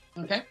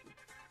 Okay.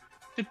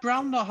 Did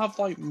Brown not have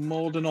like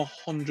more than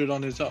 100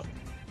 on his own?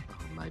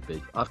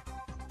 Maybe. I've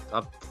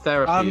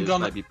therapy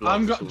maybe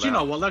blocked. Do you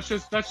know what? Let's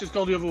just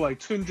go the other way.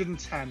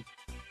 210.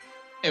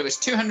 It was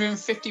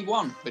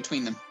 251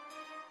 between them.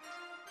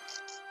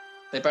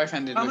 They both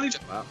ended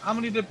How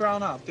many did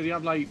Brown have? Did he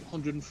have like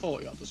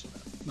 140 or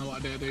something? No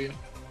idea, do you?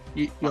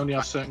 You only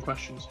have certain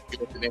questions.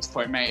 At this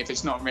point, mate, if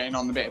it's not written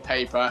on the bit of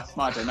paper,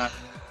 I don't know.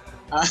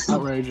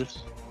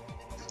 Outrageous.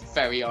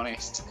 Very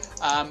honest.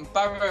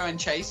 Burrow and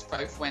Chase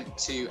both went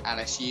to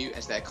LSU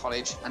as their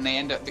college, and they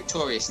end up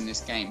victorious in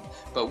this game.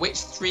 But which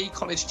 3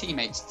 college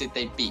teammates did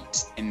they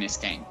beat in this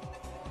game?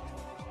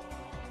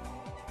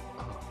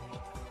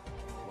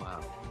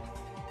 Wow.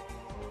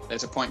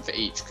 There's a point for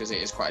each because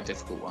it is quite a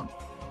difficult one.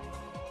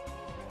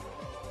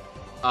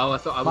 Oh, I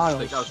thought I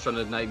was trying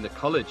to name the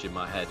college in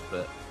my head,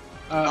 but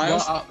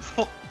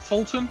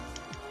Fulton.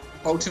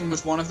 Fulton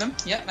was one of them.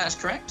 Yeah, that's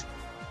correct.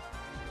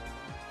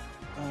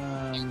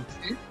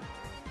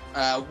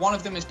 One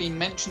of them has been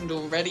mentioned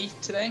already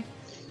today,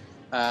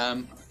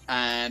 and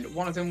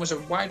one of them was a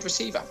wide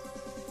receiver.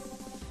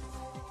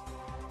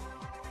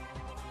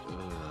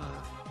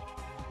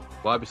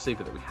 Wide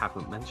receiver that we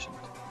haven't mentioned.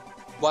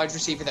 Wide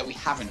receiver that we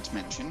haven't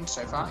mentioned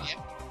so far. Yeah.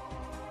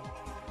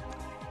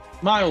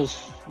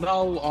 Miles.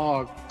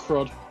 No,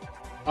 crud.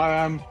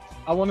 I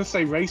want to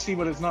say Racy,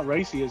 but it's not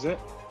Racy, is it?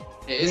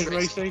 It is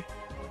Racy.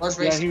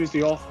 Yeah, he was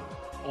the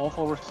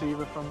awful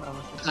receiver from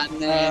LSU.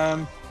 And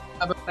then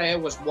other player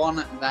was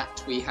one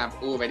that we have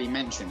already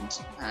mentioned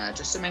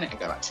just a minute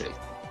ago, actually.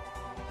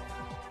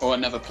 Or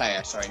another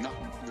player, sorry, not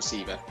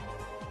receiver.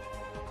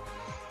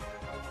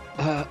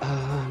 I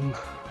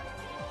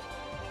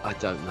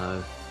don't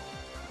know.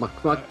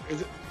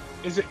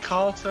 Is it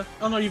Carter?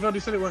 Oh no, you've already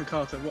said it weren't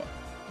Carter. What?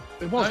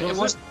 It was. No, it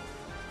was.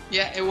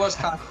 Yeah, it was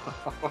Carter.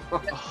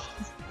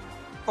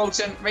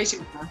 Fulton, Racy,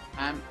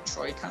 and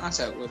Troy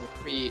Carter were the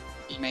 3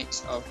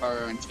 teammates of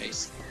Burrow and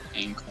Chase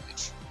in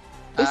college.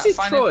 Is it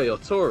Troy or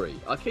Tory?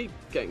 I keep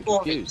getting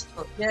confused.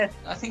 Yeah,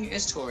 I think it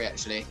is Tory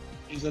actually.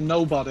 He's a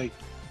nobody.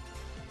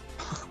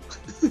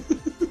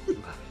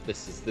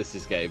 This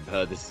is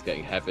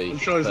getting heavy. I'm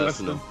sure he's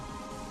personal.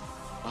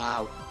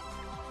 Wow.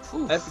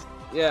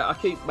 Yeah, I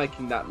keep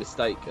making that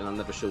mistake, and I'm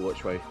never sure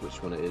which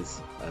one it is,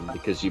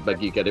 because you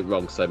get it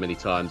wrong so many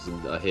times,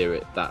 and I hear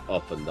it that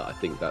often that I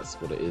think that's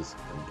what it is.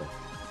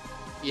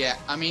 Yeah,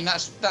 I mean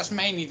that's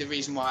mainly the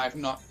reason why I've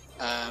not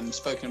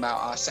spoken about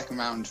our second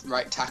round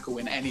right tackle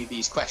in any of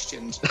these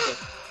questions.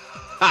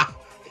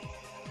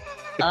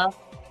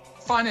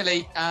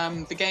 Finally,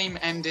 the game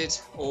ended,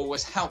 or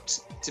was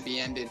helped to be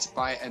ended,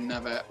 by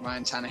another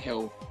Ryan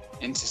Tannehill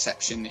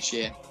interception this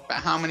year. But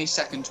how many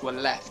seconds were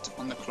left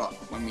on the clock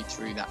when we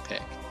threw that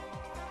pick?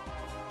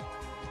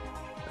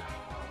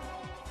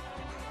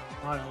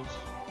 Miles.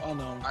 Oh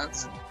no.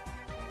 Miles?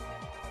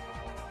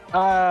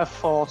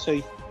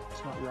 40.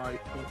 It's not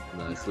right. But...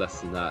 No, it's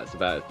less than that. It's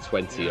about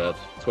 20 odd,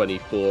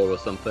 24 or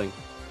something.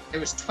 It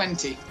was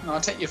 20.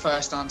 I'll take your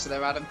first answer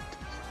there, Adam.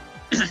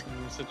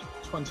 It's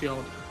 20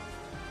 odd.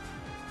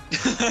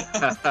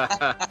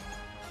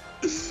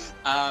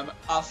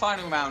 Our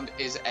final round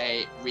is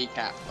a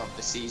recap of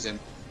the season.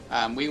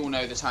 We all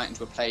know the Titans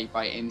were plagued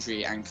by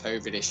injury and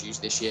COVID issues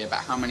this year, but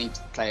how many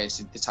players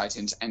did the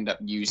Titans end up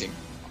using?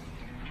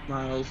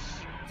 Miles.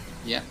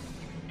 Yeah.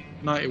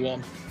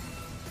 91.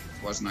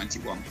 It was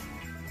 91.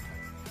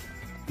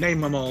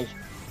 Name them all.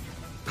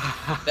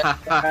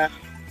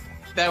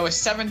 There were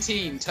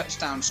 17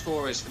 touchdown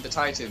scorers for the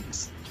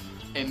Titans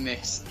in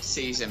this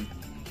season.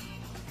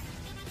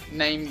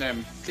 Name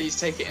them. Please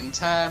take it in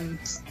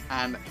turns,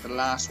 and the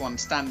last one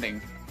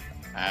standing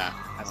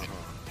has it.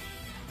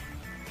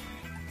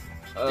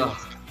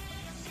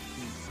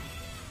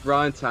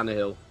 Ryan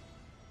Tannehill.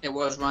 It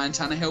was Ryan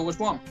Tannehill was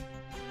one.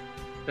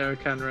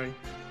 Derrick Henry.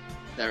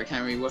 Derrick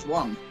Henry was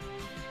one.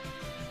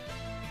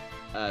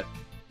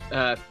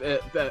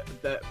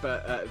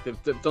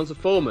 Donta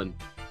Foreman.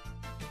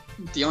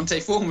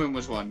 Deontay Foreman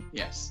was one.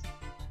 Yes.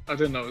 I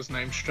didn't know his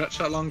name stretched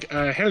that long.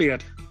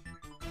 Hilliard.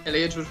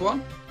 Hilliard was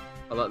one.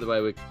 I like the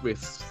way we're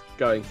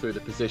going through the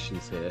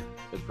positions here.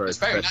 Very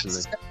professionally.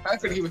 Nice.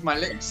 Perfectly with my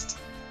list.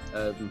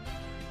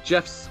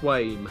 Jeff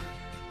Swaim.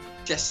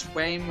 Jeff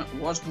Swaim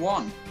was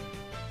one.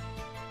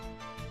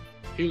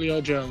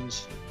 Julio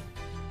Jones.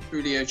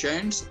 Julio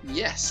Jones,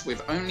 yes,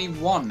 with only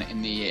one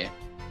in the year.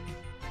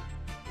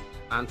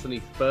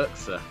 Anthony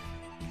Ferkser.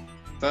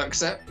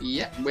 Ferkser,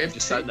 yeah, with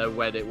Just two. don't know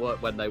when they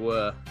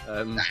were.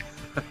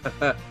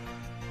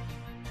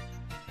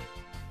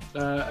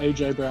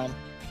 AJ Brown.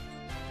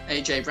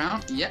 AJ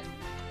Brown, yeah,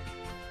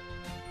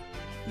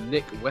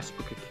 Nick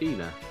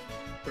Westbrook-Akina.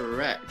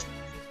 correct.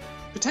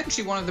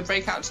 Potentially one of the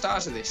breakout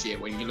stars of this year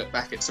when you look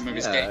back at some of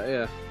his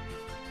games.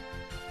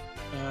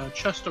 Yeah.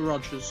 Chester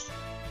Rogers.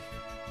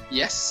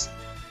 Yes.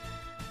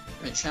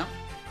 Great shout.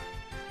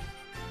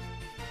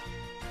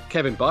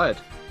 Kevin Byard.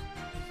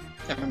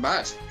 Kevin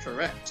Byard,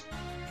 correct.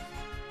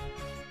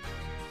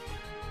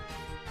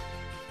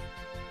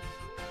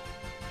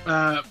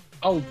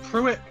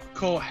 Pruitt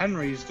caught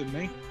Henry's, didn't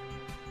he?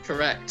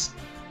 Correct.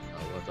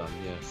 Oh, well done.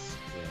 Yes.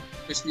 Yeah.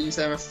 Which means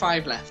there are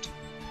 5 left.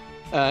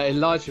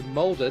 Elijah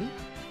Molden.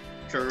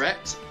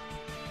 Correct.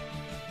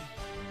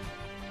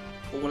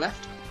 4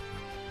 left.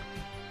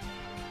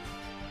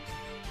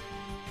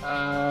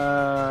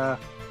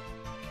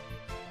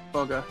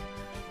 Bugger.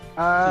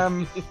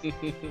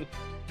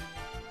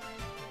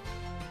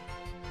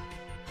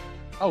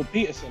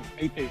 Peterson.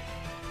 AP.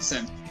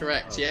 Peterson,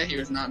 correct. Yeah, he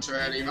was an answer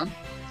earlier on.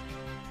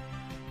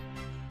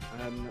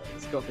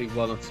 There's got to be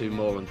one or two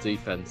more on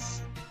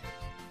defense.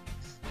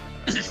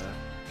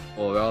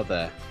 Or are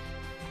there?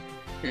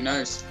 Who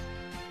knows?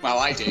 Well,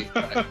 I do.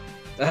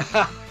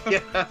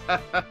 Yeah.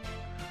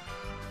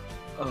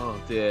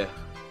 Oh dear.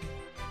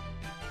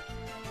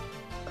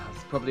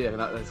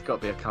 There's got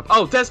to be a couple.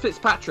 Oh, Des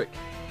Fitzpatrick.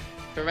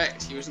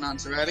 Correct. He was an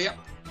answer earlier.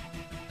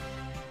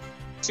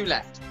 2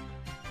 left.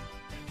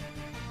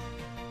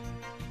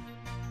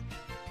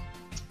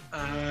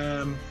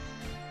 Um,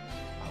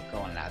 Go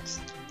on, lads.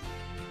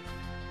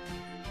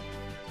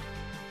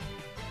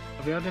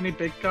 have we had any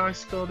big guys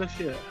score this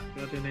year?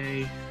 Have we had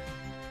any?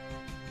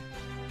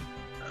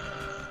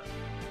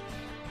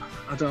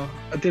 I don't.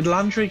 Did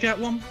Landry get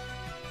one?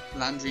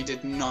 Landry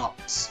did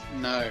not.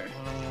 No.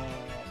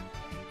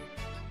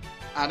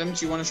 Adam,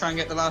 do you want to try and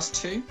get the last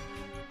 2?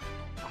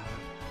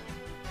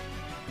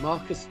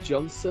 Marcus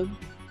Johnson.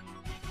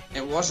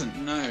 It wasn't.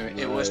 No.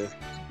 It was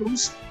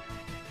Nichols.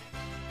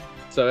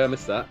 Sorry, I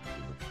missed that.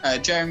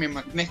 Jeremy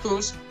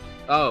McNichols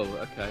Oh,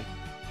 okay.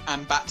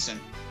 and Batson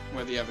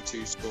were the other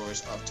 2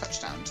 scorers of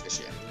touchdowns this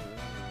year.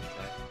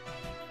 Okay.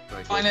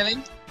 Very good.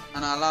 Finally,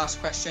 and our last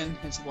question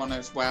is one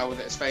as well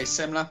that's very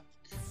similar.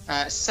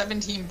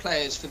 17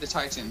 players for the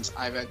Titans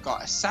either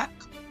got a sack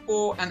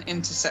or an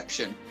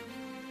interception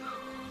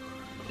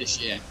this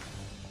year.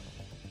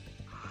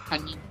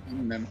 Can you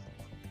name them?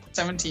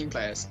 17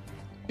 players.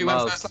 Who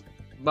went first?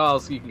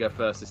 Miles, you can go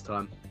first this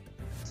time.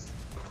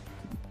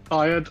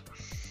 Fired.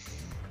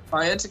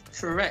 Fired,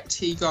 correct.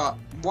 He got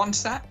 1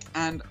 sack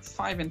and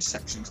 5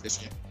 interceptions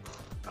this year.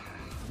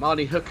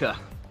 Marnie Hooker.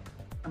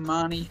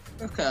 Amani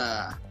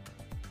Hooker.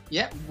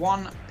 Yeah,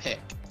 1 pick.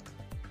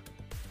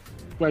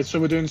 Wait, so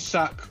we're doing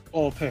sack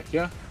or pick,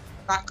 yeah?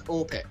 Sack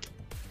or pick.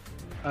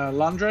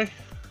 Landry.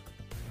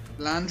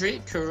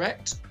 Landry,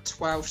 correct.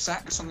 12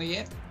 sacks on the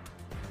year.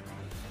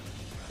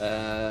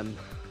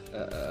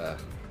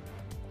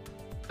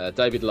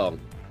 David Long.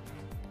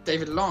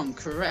 David Long,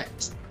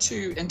 correct.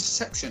 2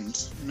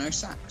 interceptions, no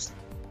sacks.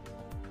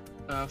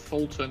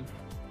 Fulton.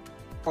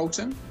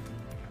 Fulton,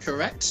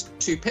 correct.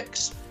 2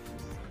 picks,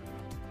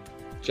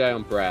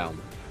 Jayon Brown.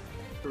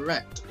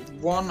 correct.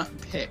 1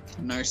 pick,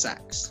 no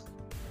sacks.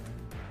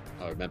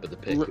 I remember the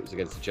pick. It was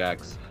against the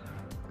Jags.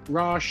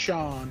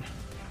 Rashawn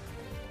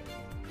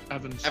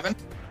Evans. Evan,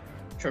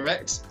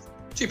 correct.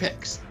 2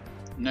 picks,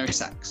 no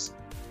sacks.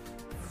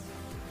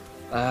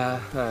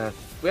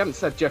 We haven't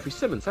said Jeffrey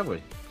Simmons, have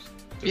we?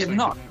 We have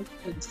not.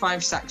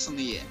 5 sacks on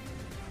the year.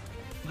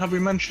 Have we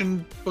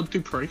mentioned Bud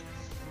Dupree?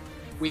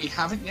 We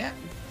haven't yet,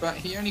 but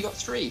he only got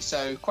 3,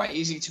 so quite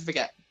easy to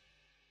forget.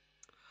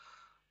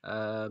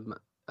 Ola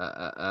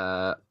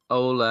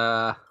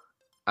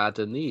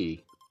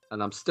Adeni,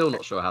 and I'm still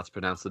not sure how to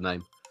pronounce the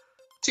name.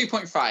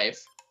 2.5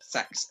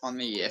 sacks on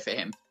the year for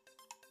him.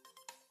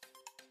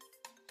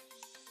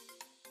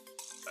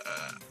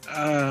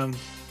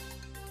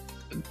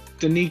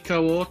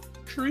 Danico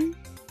Autry?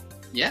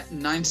 Yeah,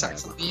 9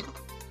 sacks on the year.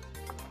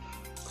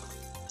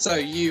 So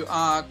you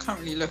are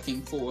currently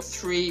looking for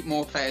 3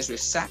 more players with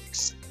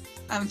sacks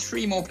and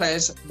 3 more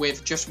players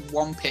with just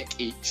 1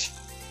 pick each.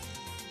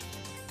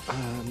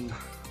 There's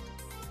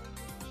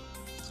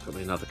got to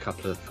be another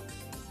couple of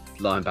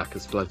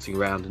linebackers floating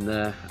around in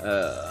there.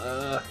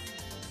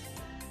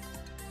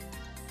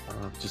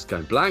 I'm just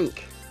going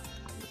blank.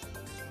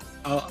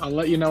 I'll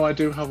let you know I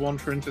do have 1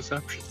 for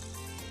interception.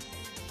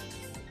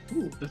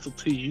 Ooh, little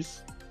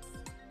tease.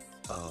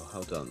 Oh,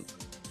 hold on.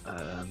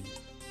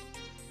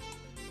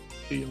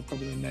 You'll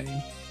probably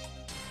name.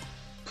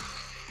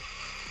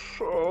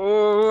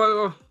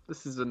 Oh,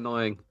 this is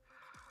annoying.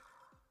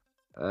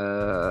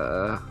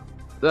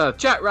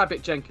 Jack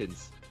Rabbit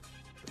Jenkins.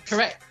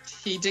 Correct.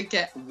 He did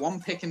get one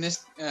pick in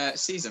this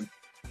season.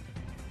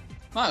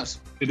 Miles.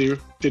 Did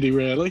he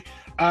really?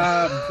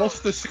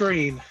 Buster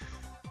Screen.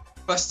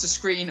 Buster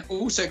Screen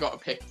also got a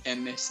pick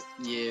in this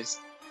year's.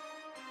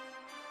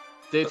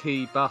 Did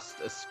he bust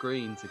a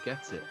screen to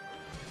get it?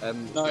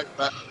 No,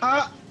 but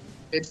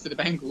did for the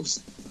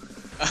Bengals.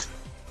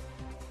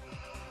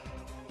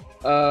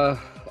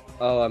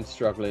 I'm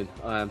struggling.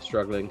 I am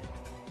struggling.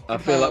 I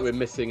feel like we're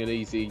missing an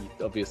easy,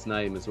 obvious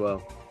name as well.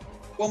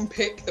 One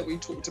pick that we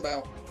talked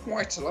about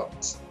quite a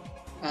lot,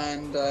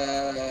 and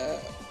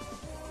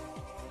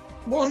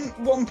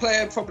one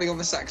player probably on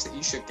the sacks that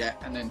you should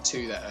get, and then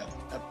two that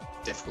are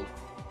difficult.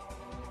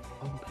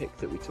 One pick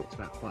that we talked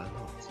about quite a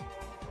lot.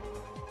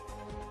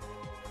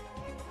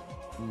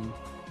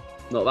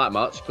 Not that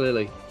much,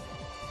 clearly.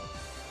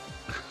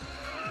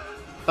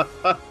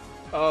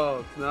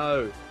 Oh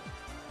no.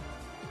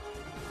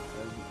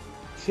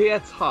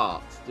 T.Ed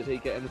Hart, did he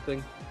get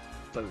anything?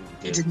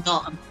 He did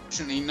not,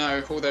 unfortunately,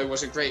 no, although it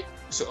was a great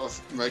sort of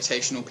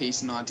rotational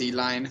piece in our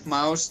D-line.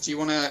 Miles, do you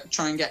want to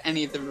try and get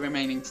any of the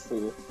remaining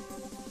four?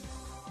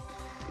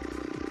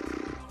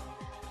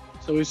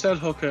 So we said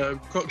Hooker.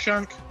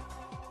 Cruikshank?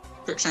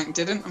 Cruikshank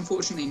didn't,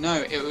 unfortunately,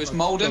 no. It was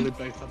Molden.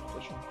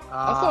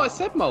 I thought I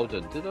said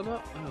Molden, did I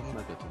not? Oh,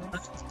 my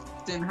goodness.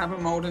 Didn't have a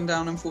Molden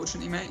down,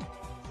 unfortunately, mate.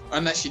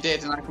 Unless you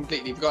did, and I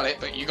completely forgot it,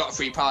 but you got a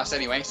free pass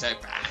anyway, so...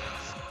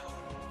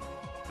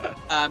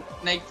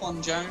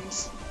 Naquan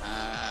Jones.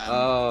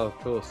 Of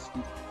course.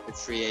 The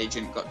free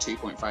agent, got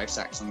 2.5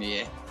 sacks on the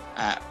year.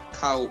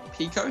 Kyle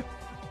Pico.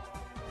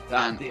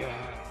 And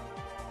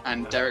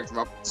Derek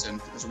Robertson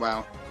as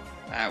well,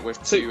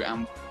 with 2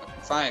 and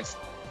 5.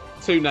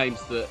 Two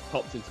names that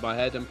popped into my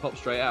head and popped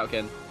straight out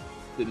again.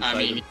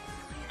 A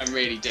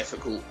really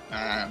difficult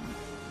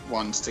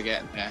ones to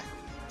get there.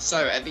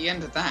 So at the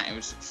end of that, it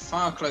was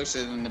far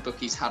closer than the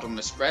bookies had on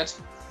the spread.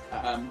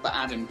 But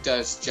Adam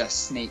does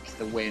just sneak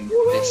the win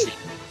this year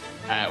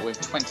with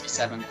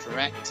 27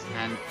 correct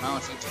and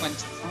Miles with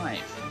 25.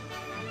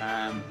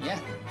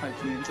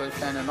 Hope you enjoyed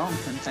playing along,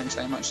 and thanks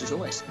very much as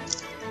always.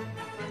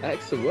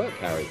 Excellent work,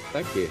 Harry.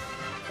 Thank you.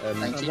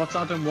 Thank you. What's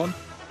Adam won?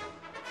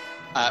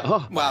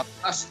 Well,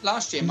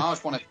 last year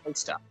Miles won a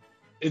poster.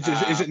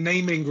 Is it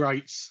naming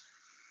rights?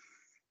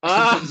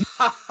 Definitely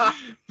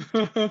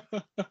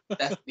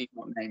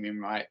not naming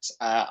rights.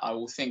 I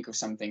will think of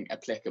something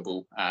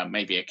applicable,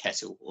 maybe a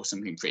kettle or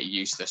something pretty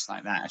useless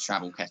like that, a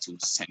travel kettle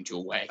to send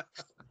your way.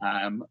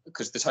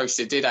 Because the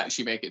toaster did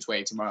actually make its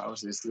way to Miles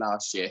this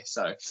last year,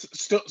 so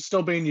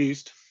still being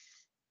used.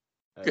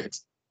 Good.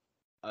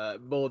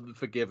 More than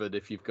forgiven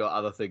if you've got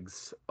other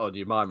things on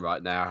your mind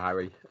right now,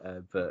 Harry.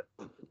 But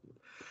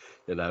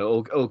you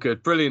know, all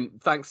good,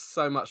 brilliant. Thanks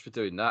so much for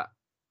doing that.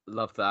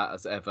 Love that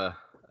as ever.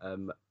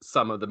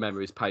 Some of the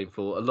memories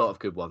painful, a lot of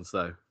good ones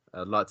though.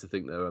 I'd like to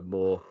think there are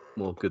more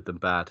good than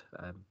bad.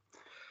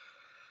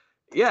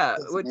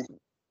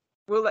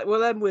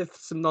 We'll end with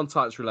some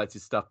non-Titans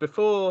related stuff.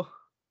 Before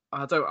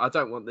I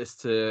don't want this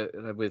to,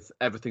 with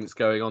everything that's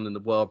going on in the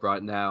world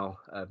right now,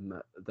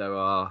 there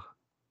are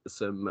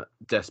some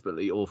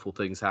desperately awful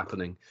things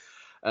happening.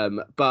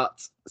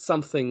 But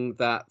something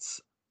that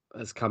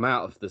has come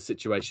out of the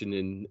situation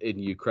in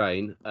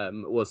Ukraine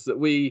was that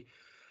we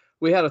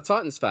had a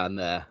Titans fan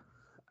there.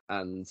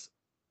 And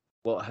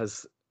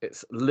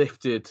it's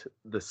lifted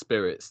the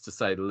spirits, to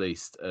say the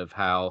least, of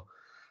how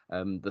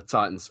the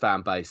Titans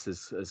fan base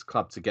has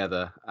clubbed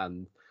together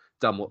and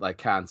done what they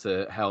can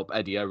to help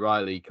Eddie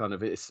O'Reilly kind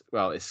of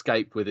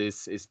escape with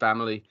his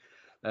family,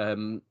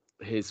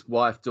 his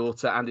wife,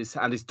 daughter, and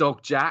his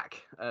dog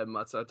Jack. I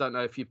don't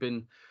know if you've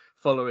been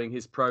following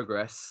his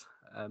progress,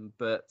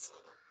 but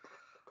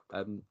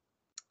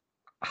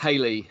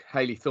Hayley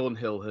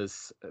Thornhill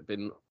has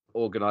been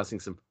organising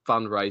some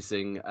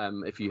fundraising.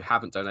 If you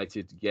haven't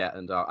donated yet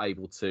and are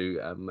able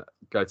to,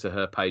 go to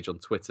her page on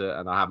Twitter.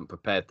 And I haven't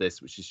prepared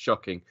this, which is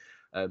shocking.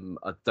 I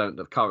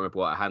can't remember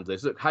what her handle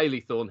is. Look,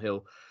 Hayley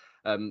Thornhill.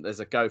 There's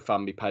a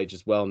GoFundMe page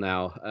as well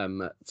now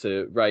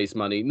to raise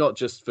money, not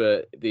just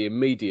for the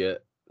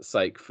immediate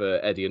sake for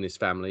Eddie and his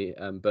family,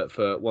 but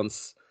for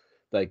once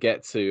they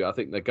get to, I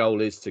think the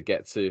goal is to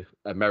get to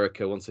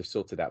America once they've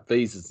sorted out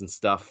visas and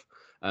stuff.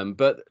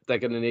 But they're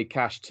going to need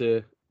cash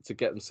to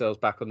get themselves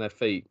back on their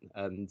feet.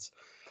 And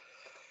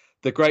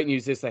the great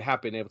news is they have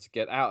been able to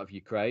get out of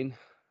Ukraine.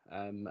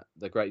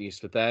 The great news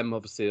for them,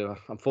 obviously,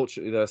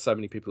 unfortunately, there are so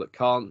many people that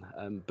can't.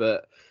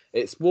 But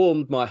it's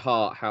warmed my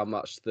heart how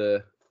much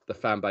the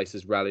fan base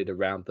has rallied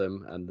around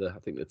them. And I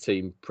think the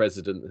team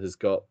president has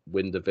got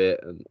wind of it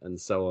and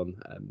so on.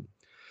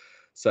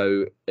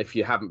 So if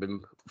you haven't been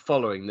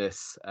following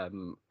this,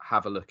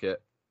 have a look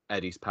at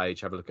Eddie's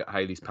page, have a look at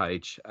Hayley's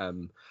page.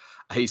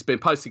 He's been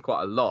posting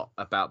quite a lot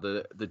about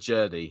the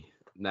journey.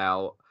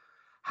 Now,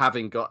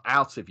 having got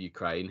out of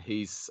Ukraine,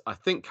 he's, I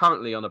think,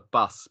 currently on a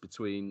bus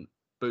between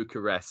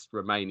Bucharest,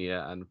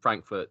 Romania, and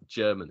Frankfurt,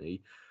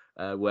 Germany,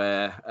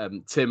 where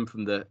Tim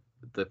from the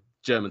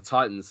German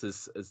Titans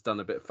has done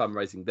a bit of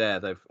fundraising there.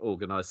 They've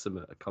organised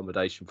some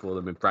accommodation for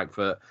them in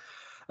Frankfurt.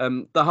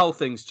 The whole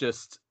thing's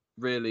just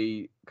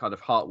really kind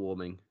of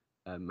heartwarming.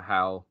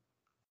 How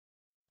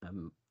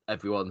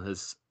everyone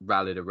has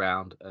rallied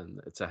around and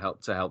to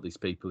help these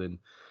people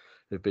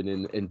who've been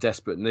in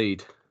desperate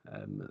need.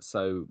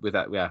 So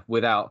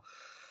without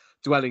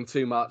dwelling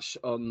too much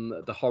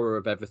on the horror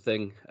of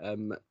everything,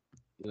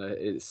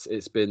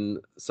 it's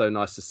been so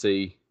nice to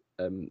see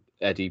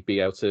Eddie be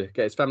able to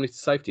get his family to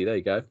safety. There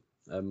you go.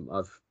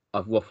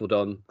 I've waffled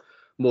on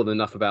more than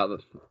enough about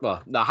that.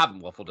 Well, no, I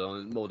haven't waffled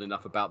on more than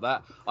enough about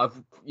that.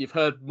 You've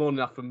heard more than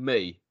enough from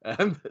me.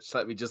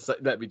 Let me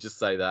just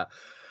say that.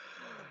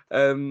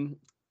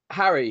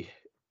 Harry,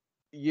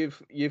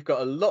 you've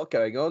got a lot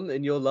going on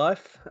in your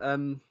life.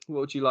 What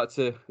would you like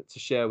to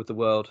share with the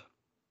world?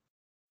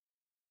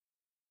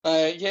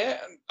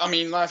 I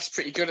mean, life's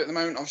pretty good at the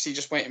moment. Obviously,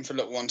 just waiting for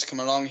little one to come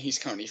along. He's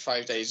currently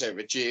 5 days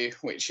overdue,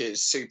 which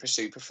is super,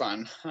 super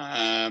fun.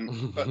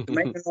 But the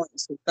main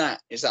annoyance with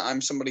that is that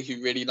I'm somebody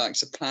who really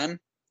likes a plan.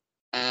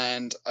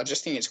 And I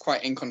just think it's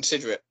quite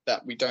inconsiderate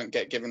that we don't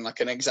get given like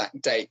an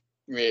exact date,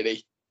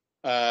 really.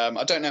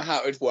 I don't know how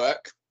it would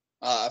work.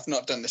 I've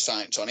not done the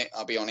science on it,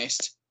 I'll be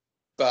honest.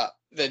 But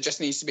there just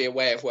needs to be a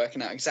way of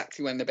working out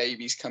exactly when the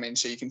babies come in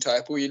so you can tie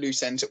up all your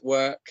loose ends at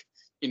work.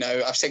 You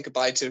know, I've said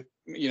goodbye to,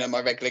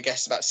 my regular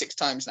guests about 6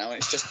 times now, and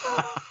it's just...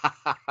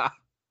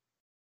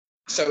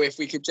 So if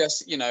we could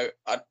just,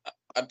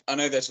 I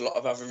know there's a lot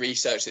of other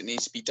research that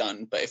needs to be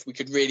done, but if we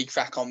could really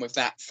crack on with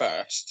that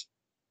first,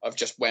 of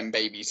just when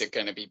babies are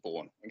going to be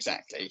born,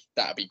 exactly,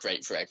 that'd be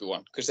great for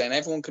everyone. Because then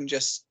everyone can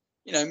just,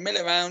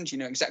 mill around,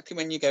 exactly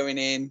when you're going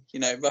in,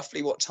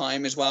 roughly what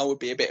time as well would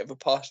be a bit of a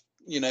positive.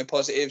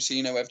 So,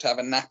 whether to have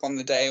a nap on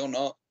the day or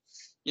not,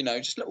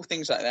 just little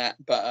things like that.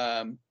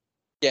 But,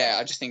 yeah,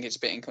 I just think it's a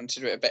bit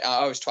inconsiderate. But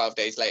I was 12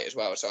 days late as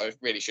well, so I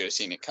really should have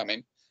seen it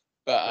coming.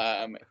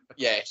 But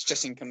yeah, it's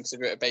just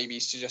inconsiderate of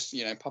babies to just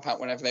pop out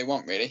whenever they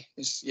want. Really,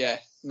 it's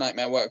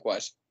nightmare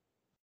work-wise.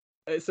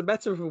 It's a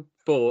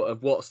metaphor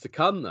of what's to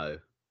come, though.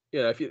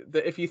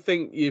 If you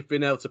think you've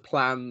been able to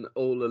plan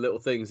all the little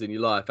things in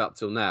your life up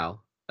till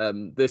now,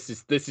 this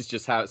is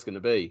just how it's going to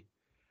be.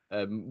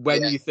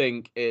 When you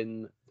think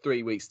in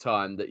 3 weeks'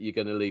 time that you're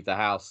going to leave the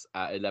house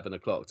at 11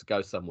 o'clock to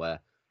go somewhere,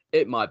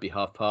 it might be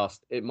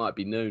past, it might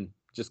be noon.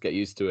 Just get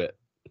used to it.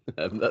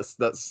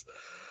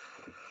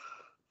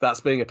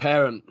 That's being a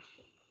parent.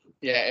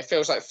 Yeah, it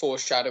feels like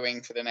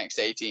foreshadowing for the next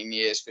 18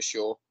 years for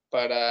sure.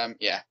 But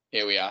yeah,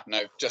 here we are.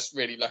 No, just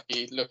really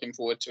lucky, looking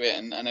forward to it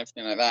and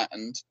everything like that.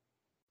 And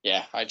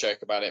yeah, I joke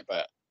about it,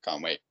 but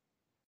can't wait.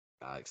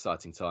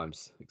 Exciting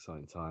times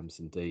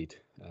indeed.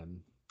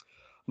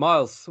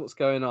 Miles, what's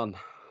going on?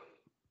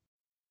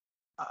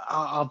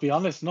 I'll be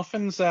honest,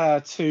 nothing's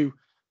too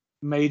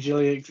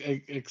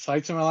majorly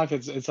exciting in my life.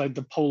 It's like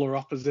the polar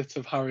opposite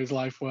of Harry's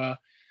life, where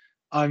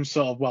I'm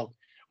sort of,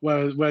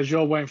 whereas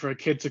you're waiting for a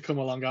kid to come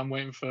along, I'm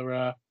waiting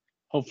for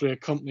hopefully a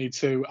company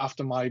to,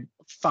 after my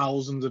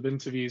thousands of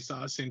interviews that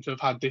I seem to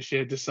have had this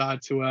year,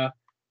 decide to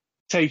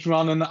take me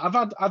on. And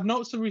I've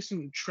noticed a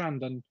recent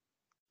trend, and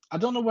I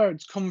don't know where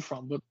it's come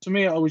from, but to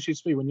me it always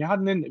used to be when you had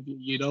an interview,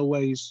 you'd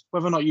always,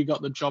 whether or not you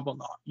got the job or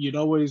not, you'd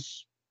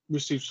always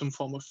receive some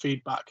form of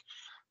feedback.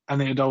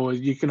 And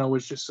you can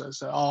always just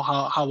say, oh,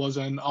 how was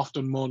it? And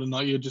often more than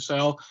not, you'd just say,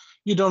 oh,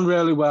 you done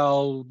really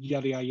well,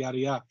 yada, yada, yada,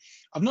 yada.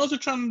 I've noticed a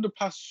trend in the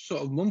past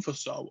sort of month or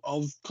so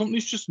of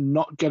companies just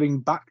not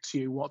getting back to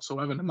you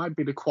whatsoever. And it might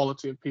be the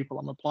quality of people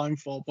I'm applying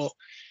for, but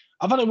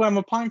I've had it where I'm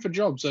applying for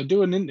jobs. I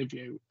do an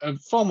interview, a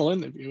formal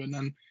interview, and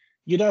then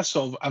you're there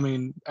sort of,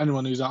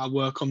 anyone who's out of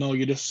work will know,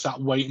 you just sat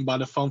waiting by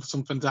the phone for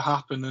something to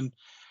happen, and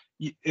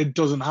it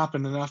doesn't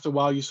happen. And after a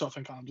while, you sort of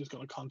think, I'm just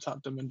going to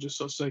contact them and just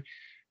sort of say,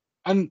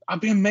 and I'd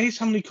be amazed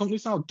how many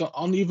companies now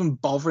aren't even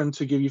bothering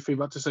to give you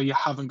feedback to say you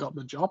haven't got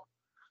the job.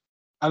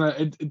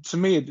 And to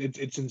me,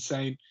 it's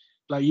insane.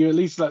 Like, you at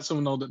least let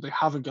someone know that they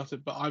haven't got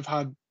it. But I've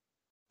had,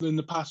 in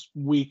the past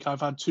week, I've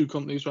had 2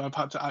 companies where I've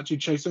had to actually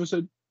chase them and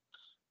say,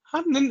 I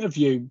had an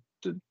interview.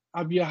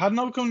 Have you had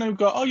another company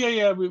go, oh,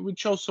 yeah, we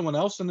chose someone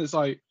else? And it's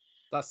like,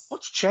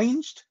 what's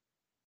changed?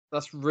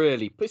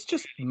 It's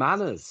just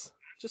manners.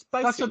 Just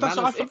basic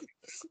manners.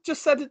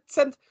 Just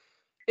send.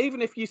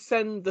 Even if you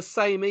send the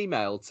same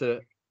email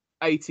to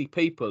 80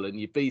 people and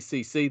you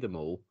BCC them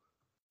all,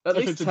 at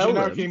least it's a tell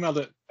generic them. email,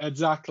 that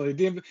exactly.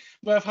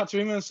 But I've had to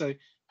email and say,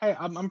 hey,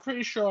 I'm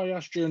pretty sure I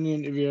asked during the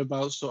interview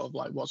about sort of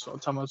like what sort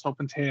of time I was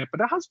hoping to hear, but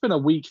it has been a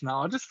week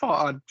now. I just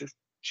thought I'd just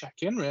check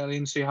in really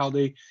and see how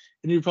the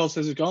new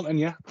process has gone. And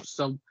yeah,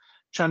 so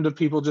trend of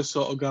people just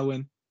sort of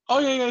going, oh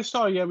yeah,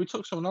 sorry, yeah, we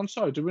took someone on.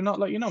 Sorry, did we not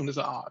let you know? And it's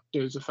like,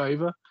 do us a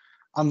favor.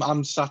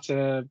 I'm sat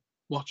here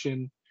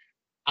watching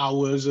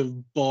hours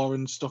of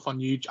boring stuff on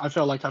YouTube. I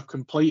feel like I've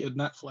completed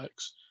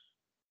Netflix,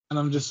 and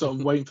I'm just sort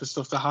of waiting for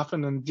stuff to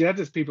happen. And yeah,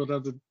 there's people that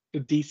have the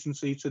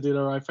decency to do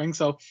the right thing.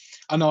 So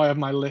I know I have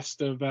my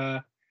list of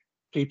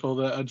people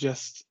that are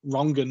just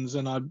wrong-uns,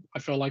 and I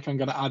feel like I'm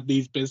going to add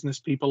these business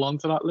people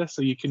onto that list,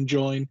 so you can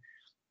join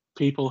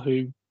people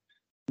who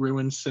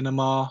ruin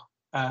cinema,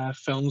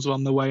 films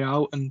on the way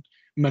out, and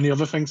many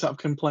other things that I've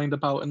complained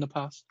about in the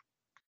past.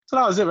 So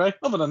that was it, right?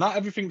 Other than that,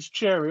 everything's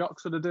cheery.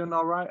 Oxford are doing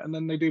all right, and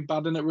then they do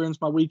bad, and it ruins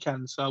my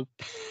weekend. So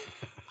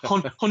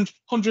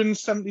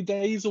 170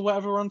 days or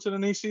whatever on to the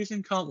new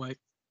season. Can't wait.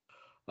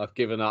 I've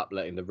given up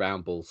letting the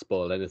round ball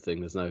spoil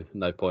anything. There's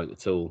no point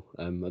at all.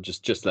 I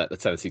just let the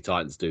Tennessee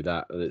Titans do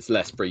that, and it's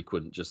less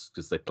frequent just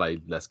because they play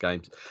less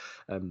games.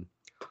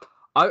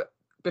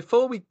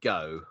 Before we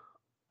go,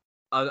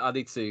 I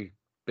need to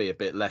be a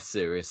bit less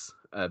serious.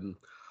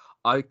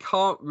 I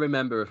can't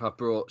remember if I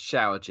brought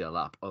shower gel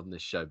up on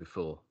this show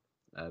before,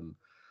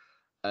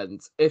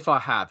 and if I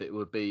have, it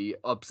would be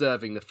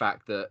observing the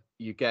fact that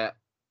you get,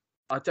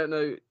 I don't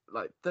know,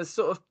 like there's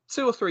sort of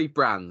 2 or 3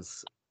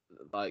 brands,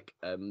 like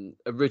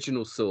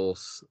Original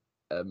Source,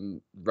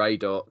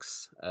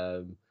 Radox,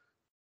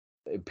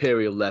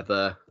 Imperial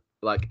Leather,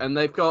 like, and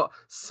they've got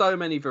so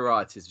many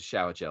varieties of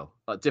shower gel,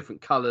 like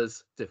different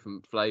colors,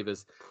 different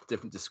flavors,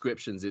 different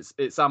descriptions.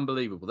 It's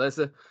unbelievable. There's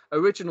a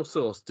Original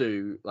Source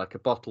do like a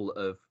bottle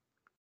of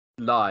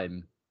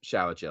lime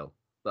shower gel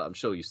that I'm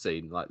sure you've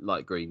seen, like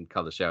light green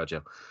color shower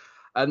gel,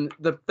 and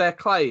their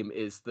claim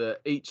is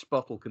that each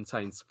bottle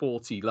contains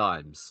 40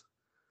 limes,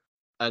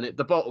 and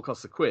the bottle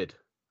costs £1.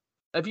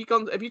 Have you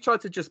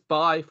tried to just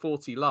buy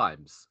 40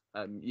 limes?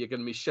 You're going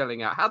to be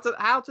shelling out.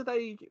 How do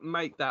they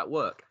make that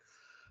work?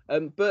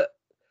 But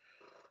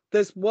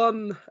there's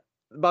one.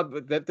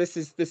 But this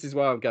is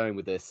where I'm going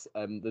with this.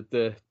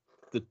 The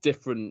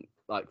different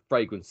like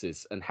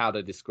fragrances and how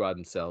they describe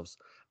themselves.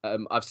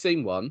 I've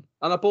seen one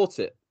and I bought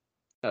it.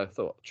 I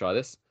thought I'd try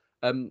this.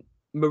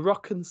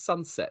 Moroccan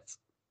Sunset.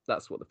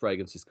 That's what the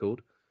fragrance is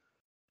called.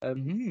 I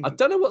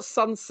don't know what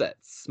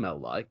sunsets smell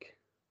like.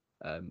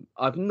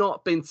 I've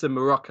not been to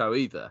Morocco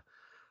either,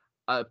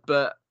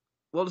 but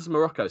what does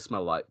Morocco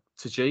smell like?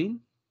 Tagine?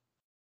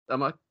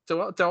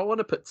 Do I want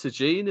to put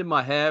tagine in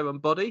my hair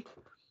and body?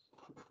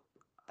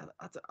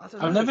 I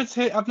don't know.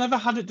 I've never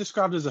had it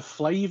described as a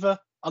flavor.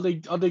 Are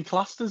they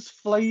classed as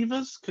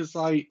flavors? Because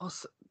like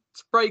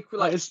spray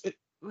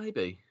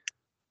maybe.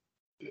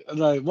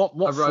 Like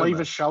what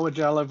flavor shower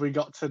gel have we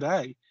got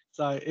today?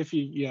 So if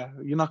you're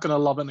not going to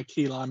lob in a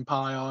key lime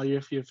pie, are you?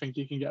 If you think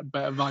you can get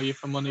better value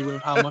for money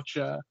with how much.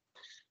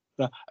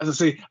 As I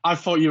see, I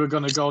thought you were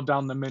going to go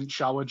down the mint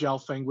shower gel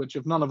thing, which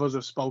if none of us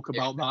have spoke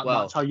about that,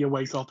 that's how you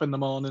wake up in the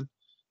morning.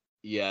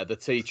 Yeah, the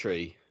tea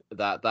tree,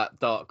 that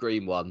dark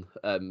green one.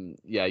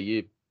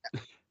 You've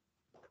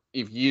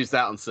used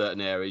that on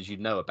certain areas, you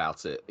know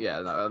about it.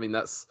 Yeah, no, I mean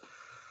that's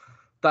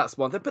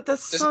one thing. But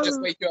doesn't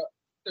just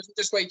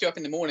wake you up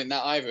in the morning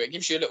that either. It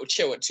gives you a little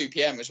chill at 2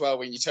 p.m. as well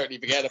when you totally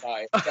forget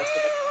about it.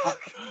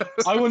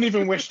 I wouldn't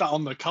even wish that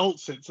on the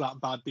Colts. It's that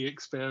bad, the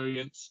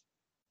experience.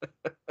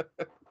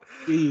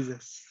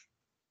 Jesus.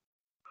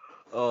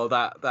 Oh,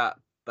 that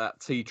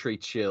tea tree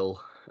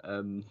chill.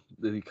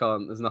 You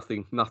can't. There's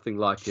nothing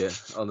like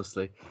it,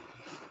 honestly.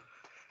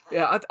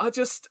 Yeah, I'm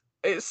just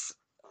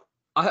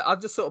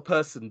sort of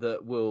person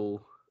that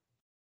will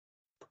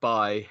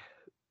buy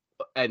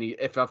any.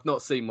 If I've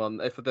not seen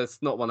one, if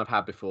there's not one I've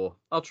had before,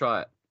 I'll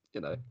try it.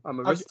 You know, I'm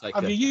a risk taker.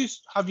 Have you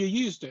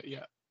used it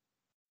yet?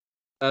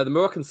 The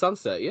Moroccan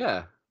Sunset,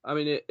 yeah. I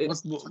mean,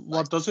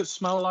 what does it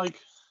smell like?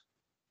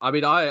 I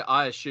mean,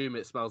 I assume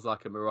it smells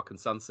like a Moroccan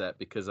Sunset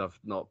because I've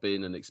not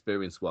been an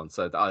experienced one,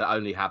 so I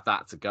only have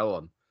that to go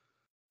on.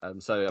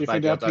 So do you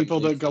think there are people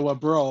that go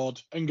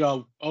abroad and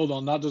go, hold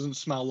on, that doesn't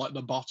smell like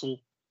the bottle?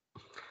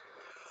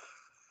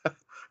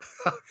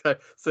 Okay,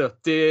 so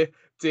dear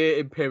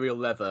Imperial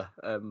Leather,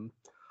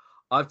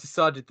 I've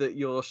decided that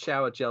your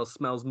shower gel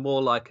smells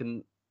more like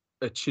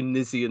a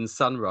Tunisian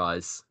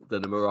sunrise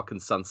than a Moroccan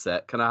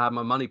sunset. Can I have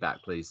my money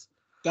back, please?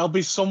 There'll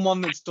be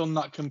someone that's done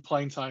that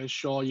complaint, I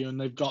assure you,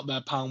 and they've got their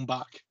 £1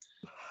 back.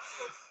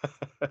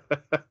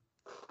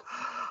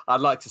 I'd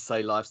like to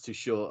say life's too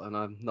short, and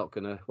I'm not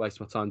going to waste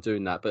my time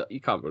doing that, but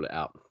you can't rule it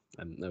out.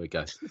 There we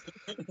go.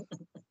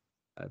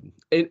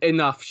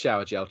 Enough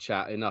shower gel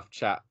chat. Enough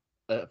chat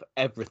of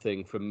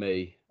everything from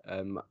me.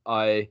 As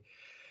I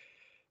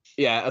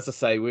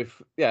say,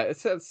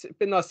 it's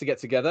been nice to get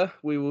together.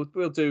 We'll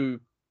do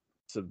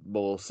some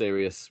more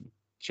serious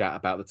chat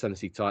about the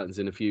Tennessee Titans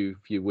in a few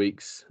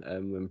weeks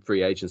when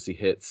free agency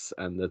hits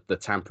and the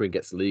tampering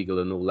gets legal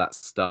and all that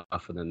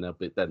stuff, and then there'll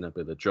be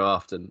the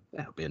draft, and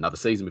it'll be another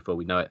season before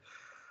we know it.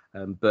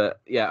 But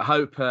yeah, I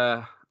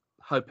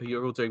hope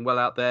you're all doing well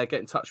out there.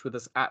 Get in touch with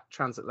us at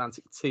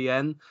Transatlantic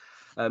TN.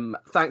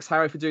 Thanks,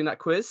 Harry, for doing that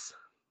quiz.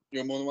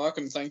 You're more than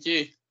welcome. Thank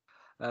you.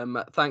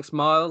 Thanks,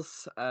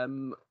 Miles.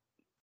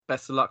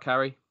 Best of luck,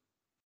 Harry.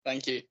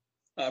 Thank you.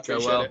 I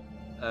appreciate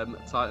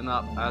it. Tighten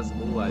up as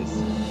always.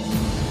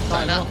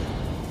 Tighten up.